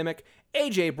Cindy Dimmick,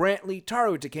 AJ Brantley,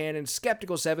 Taru Takanen,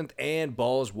 Skeptical 7th, and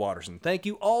Balls Watterson. Thank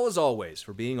you all, as always,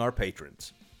 for being our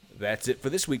patrons. That's it for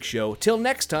this week's show. Till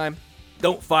next time,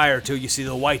 don't fire till you see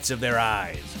the whites of their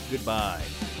eyes. Goodbye.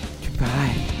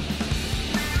 Goodbye.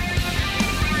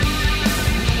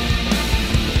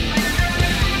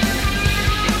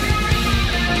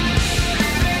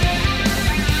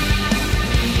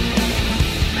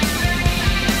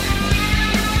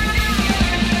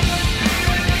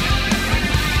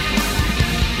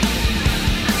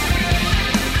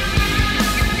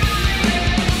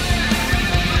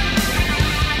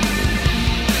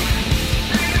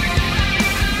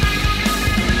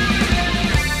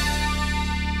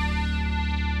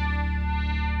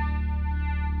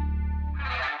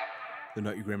 The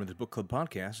Not Your Grandmother's Book Club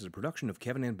podcast is a production of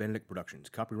Kevin and Benedict Productions.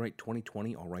 Copyright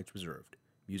 2020, all rights reserved.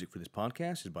 Music for this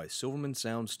podcast is by Silverman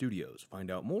Sound Studios. Find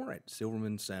out more at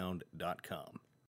silvermansound.com.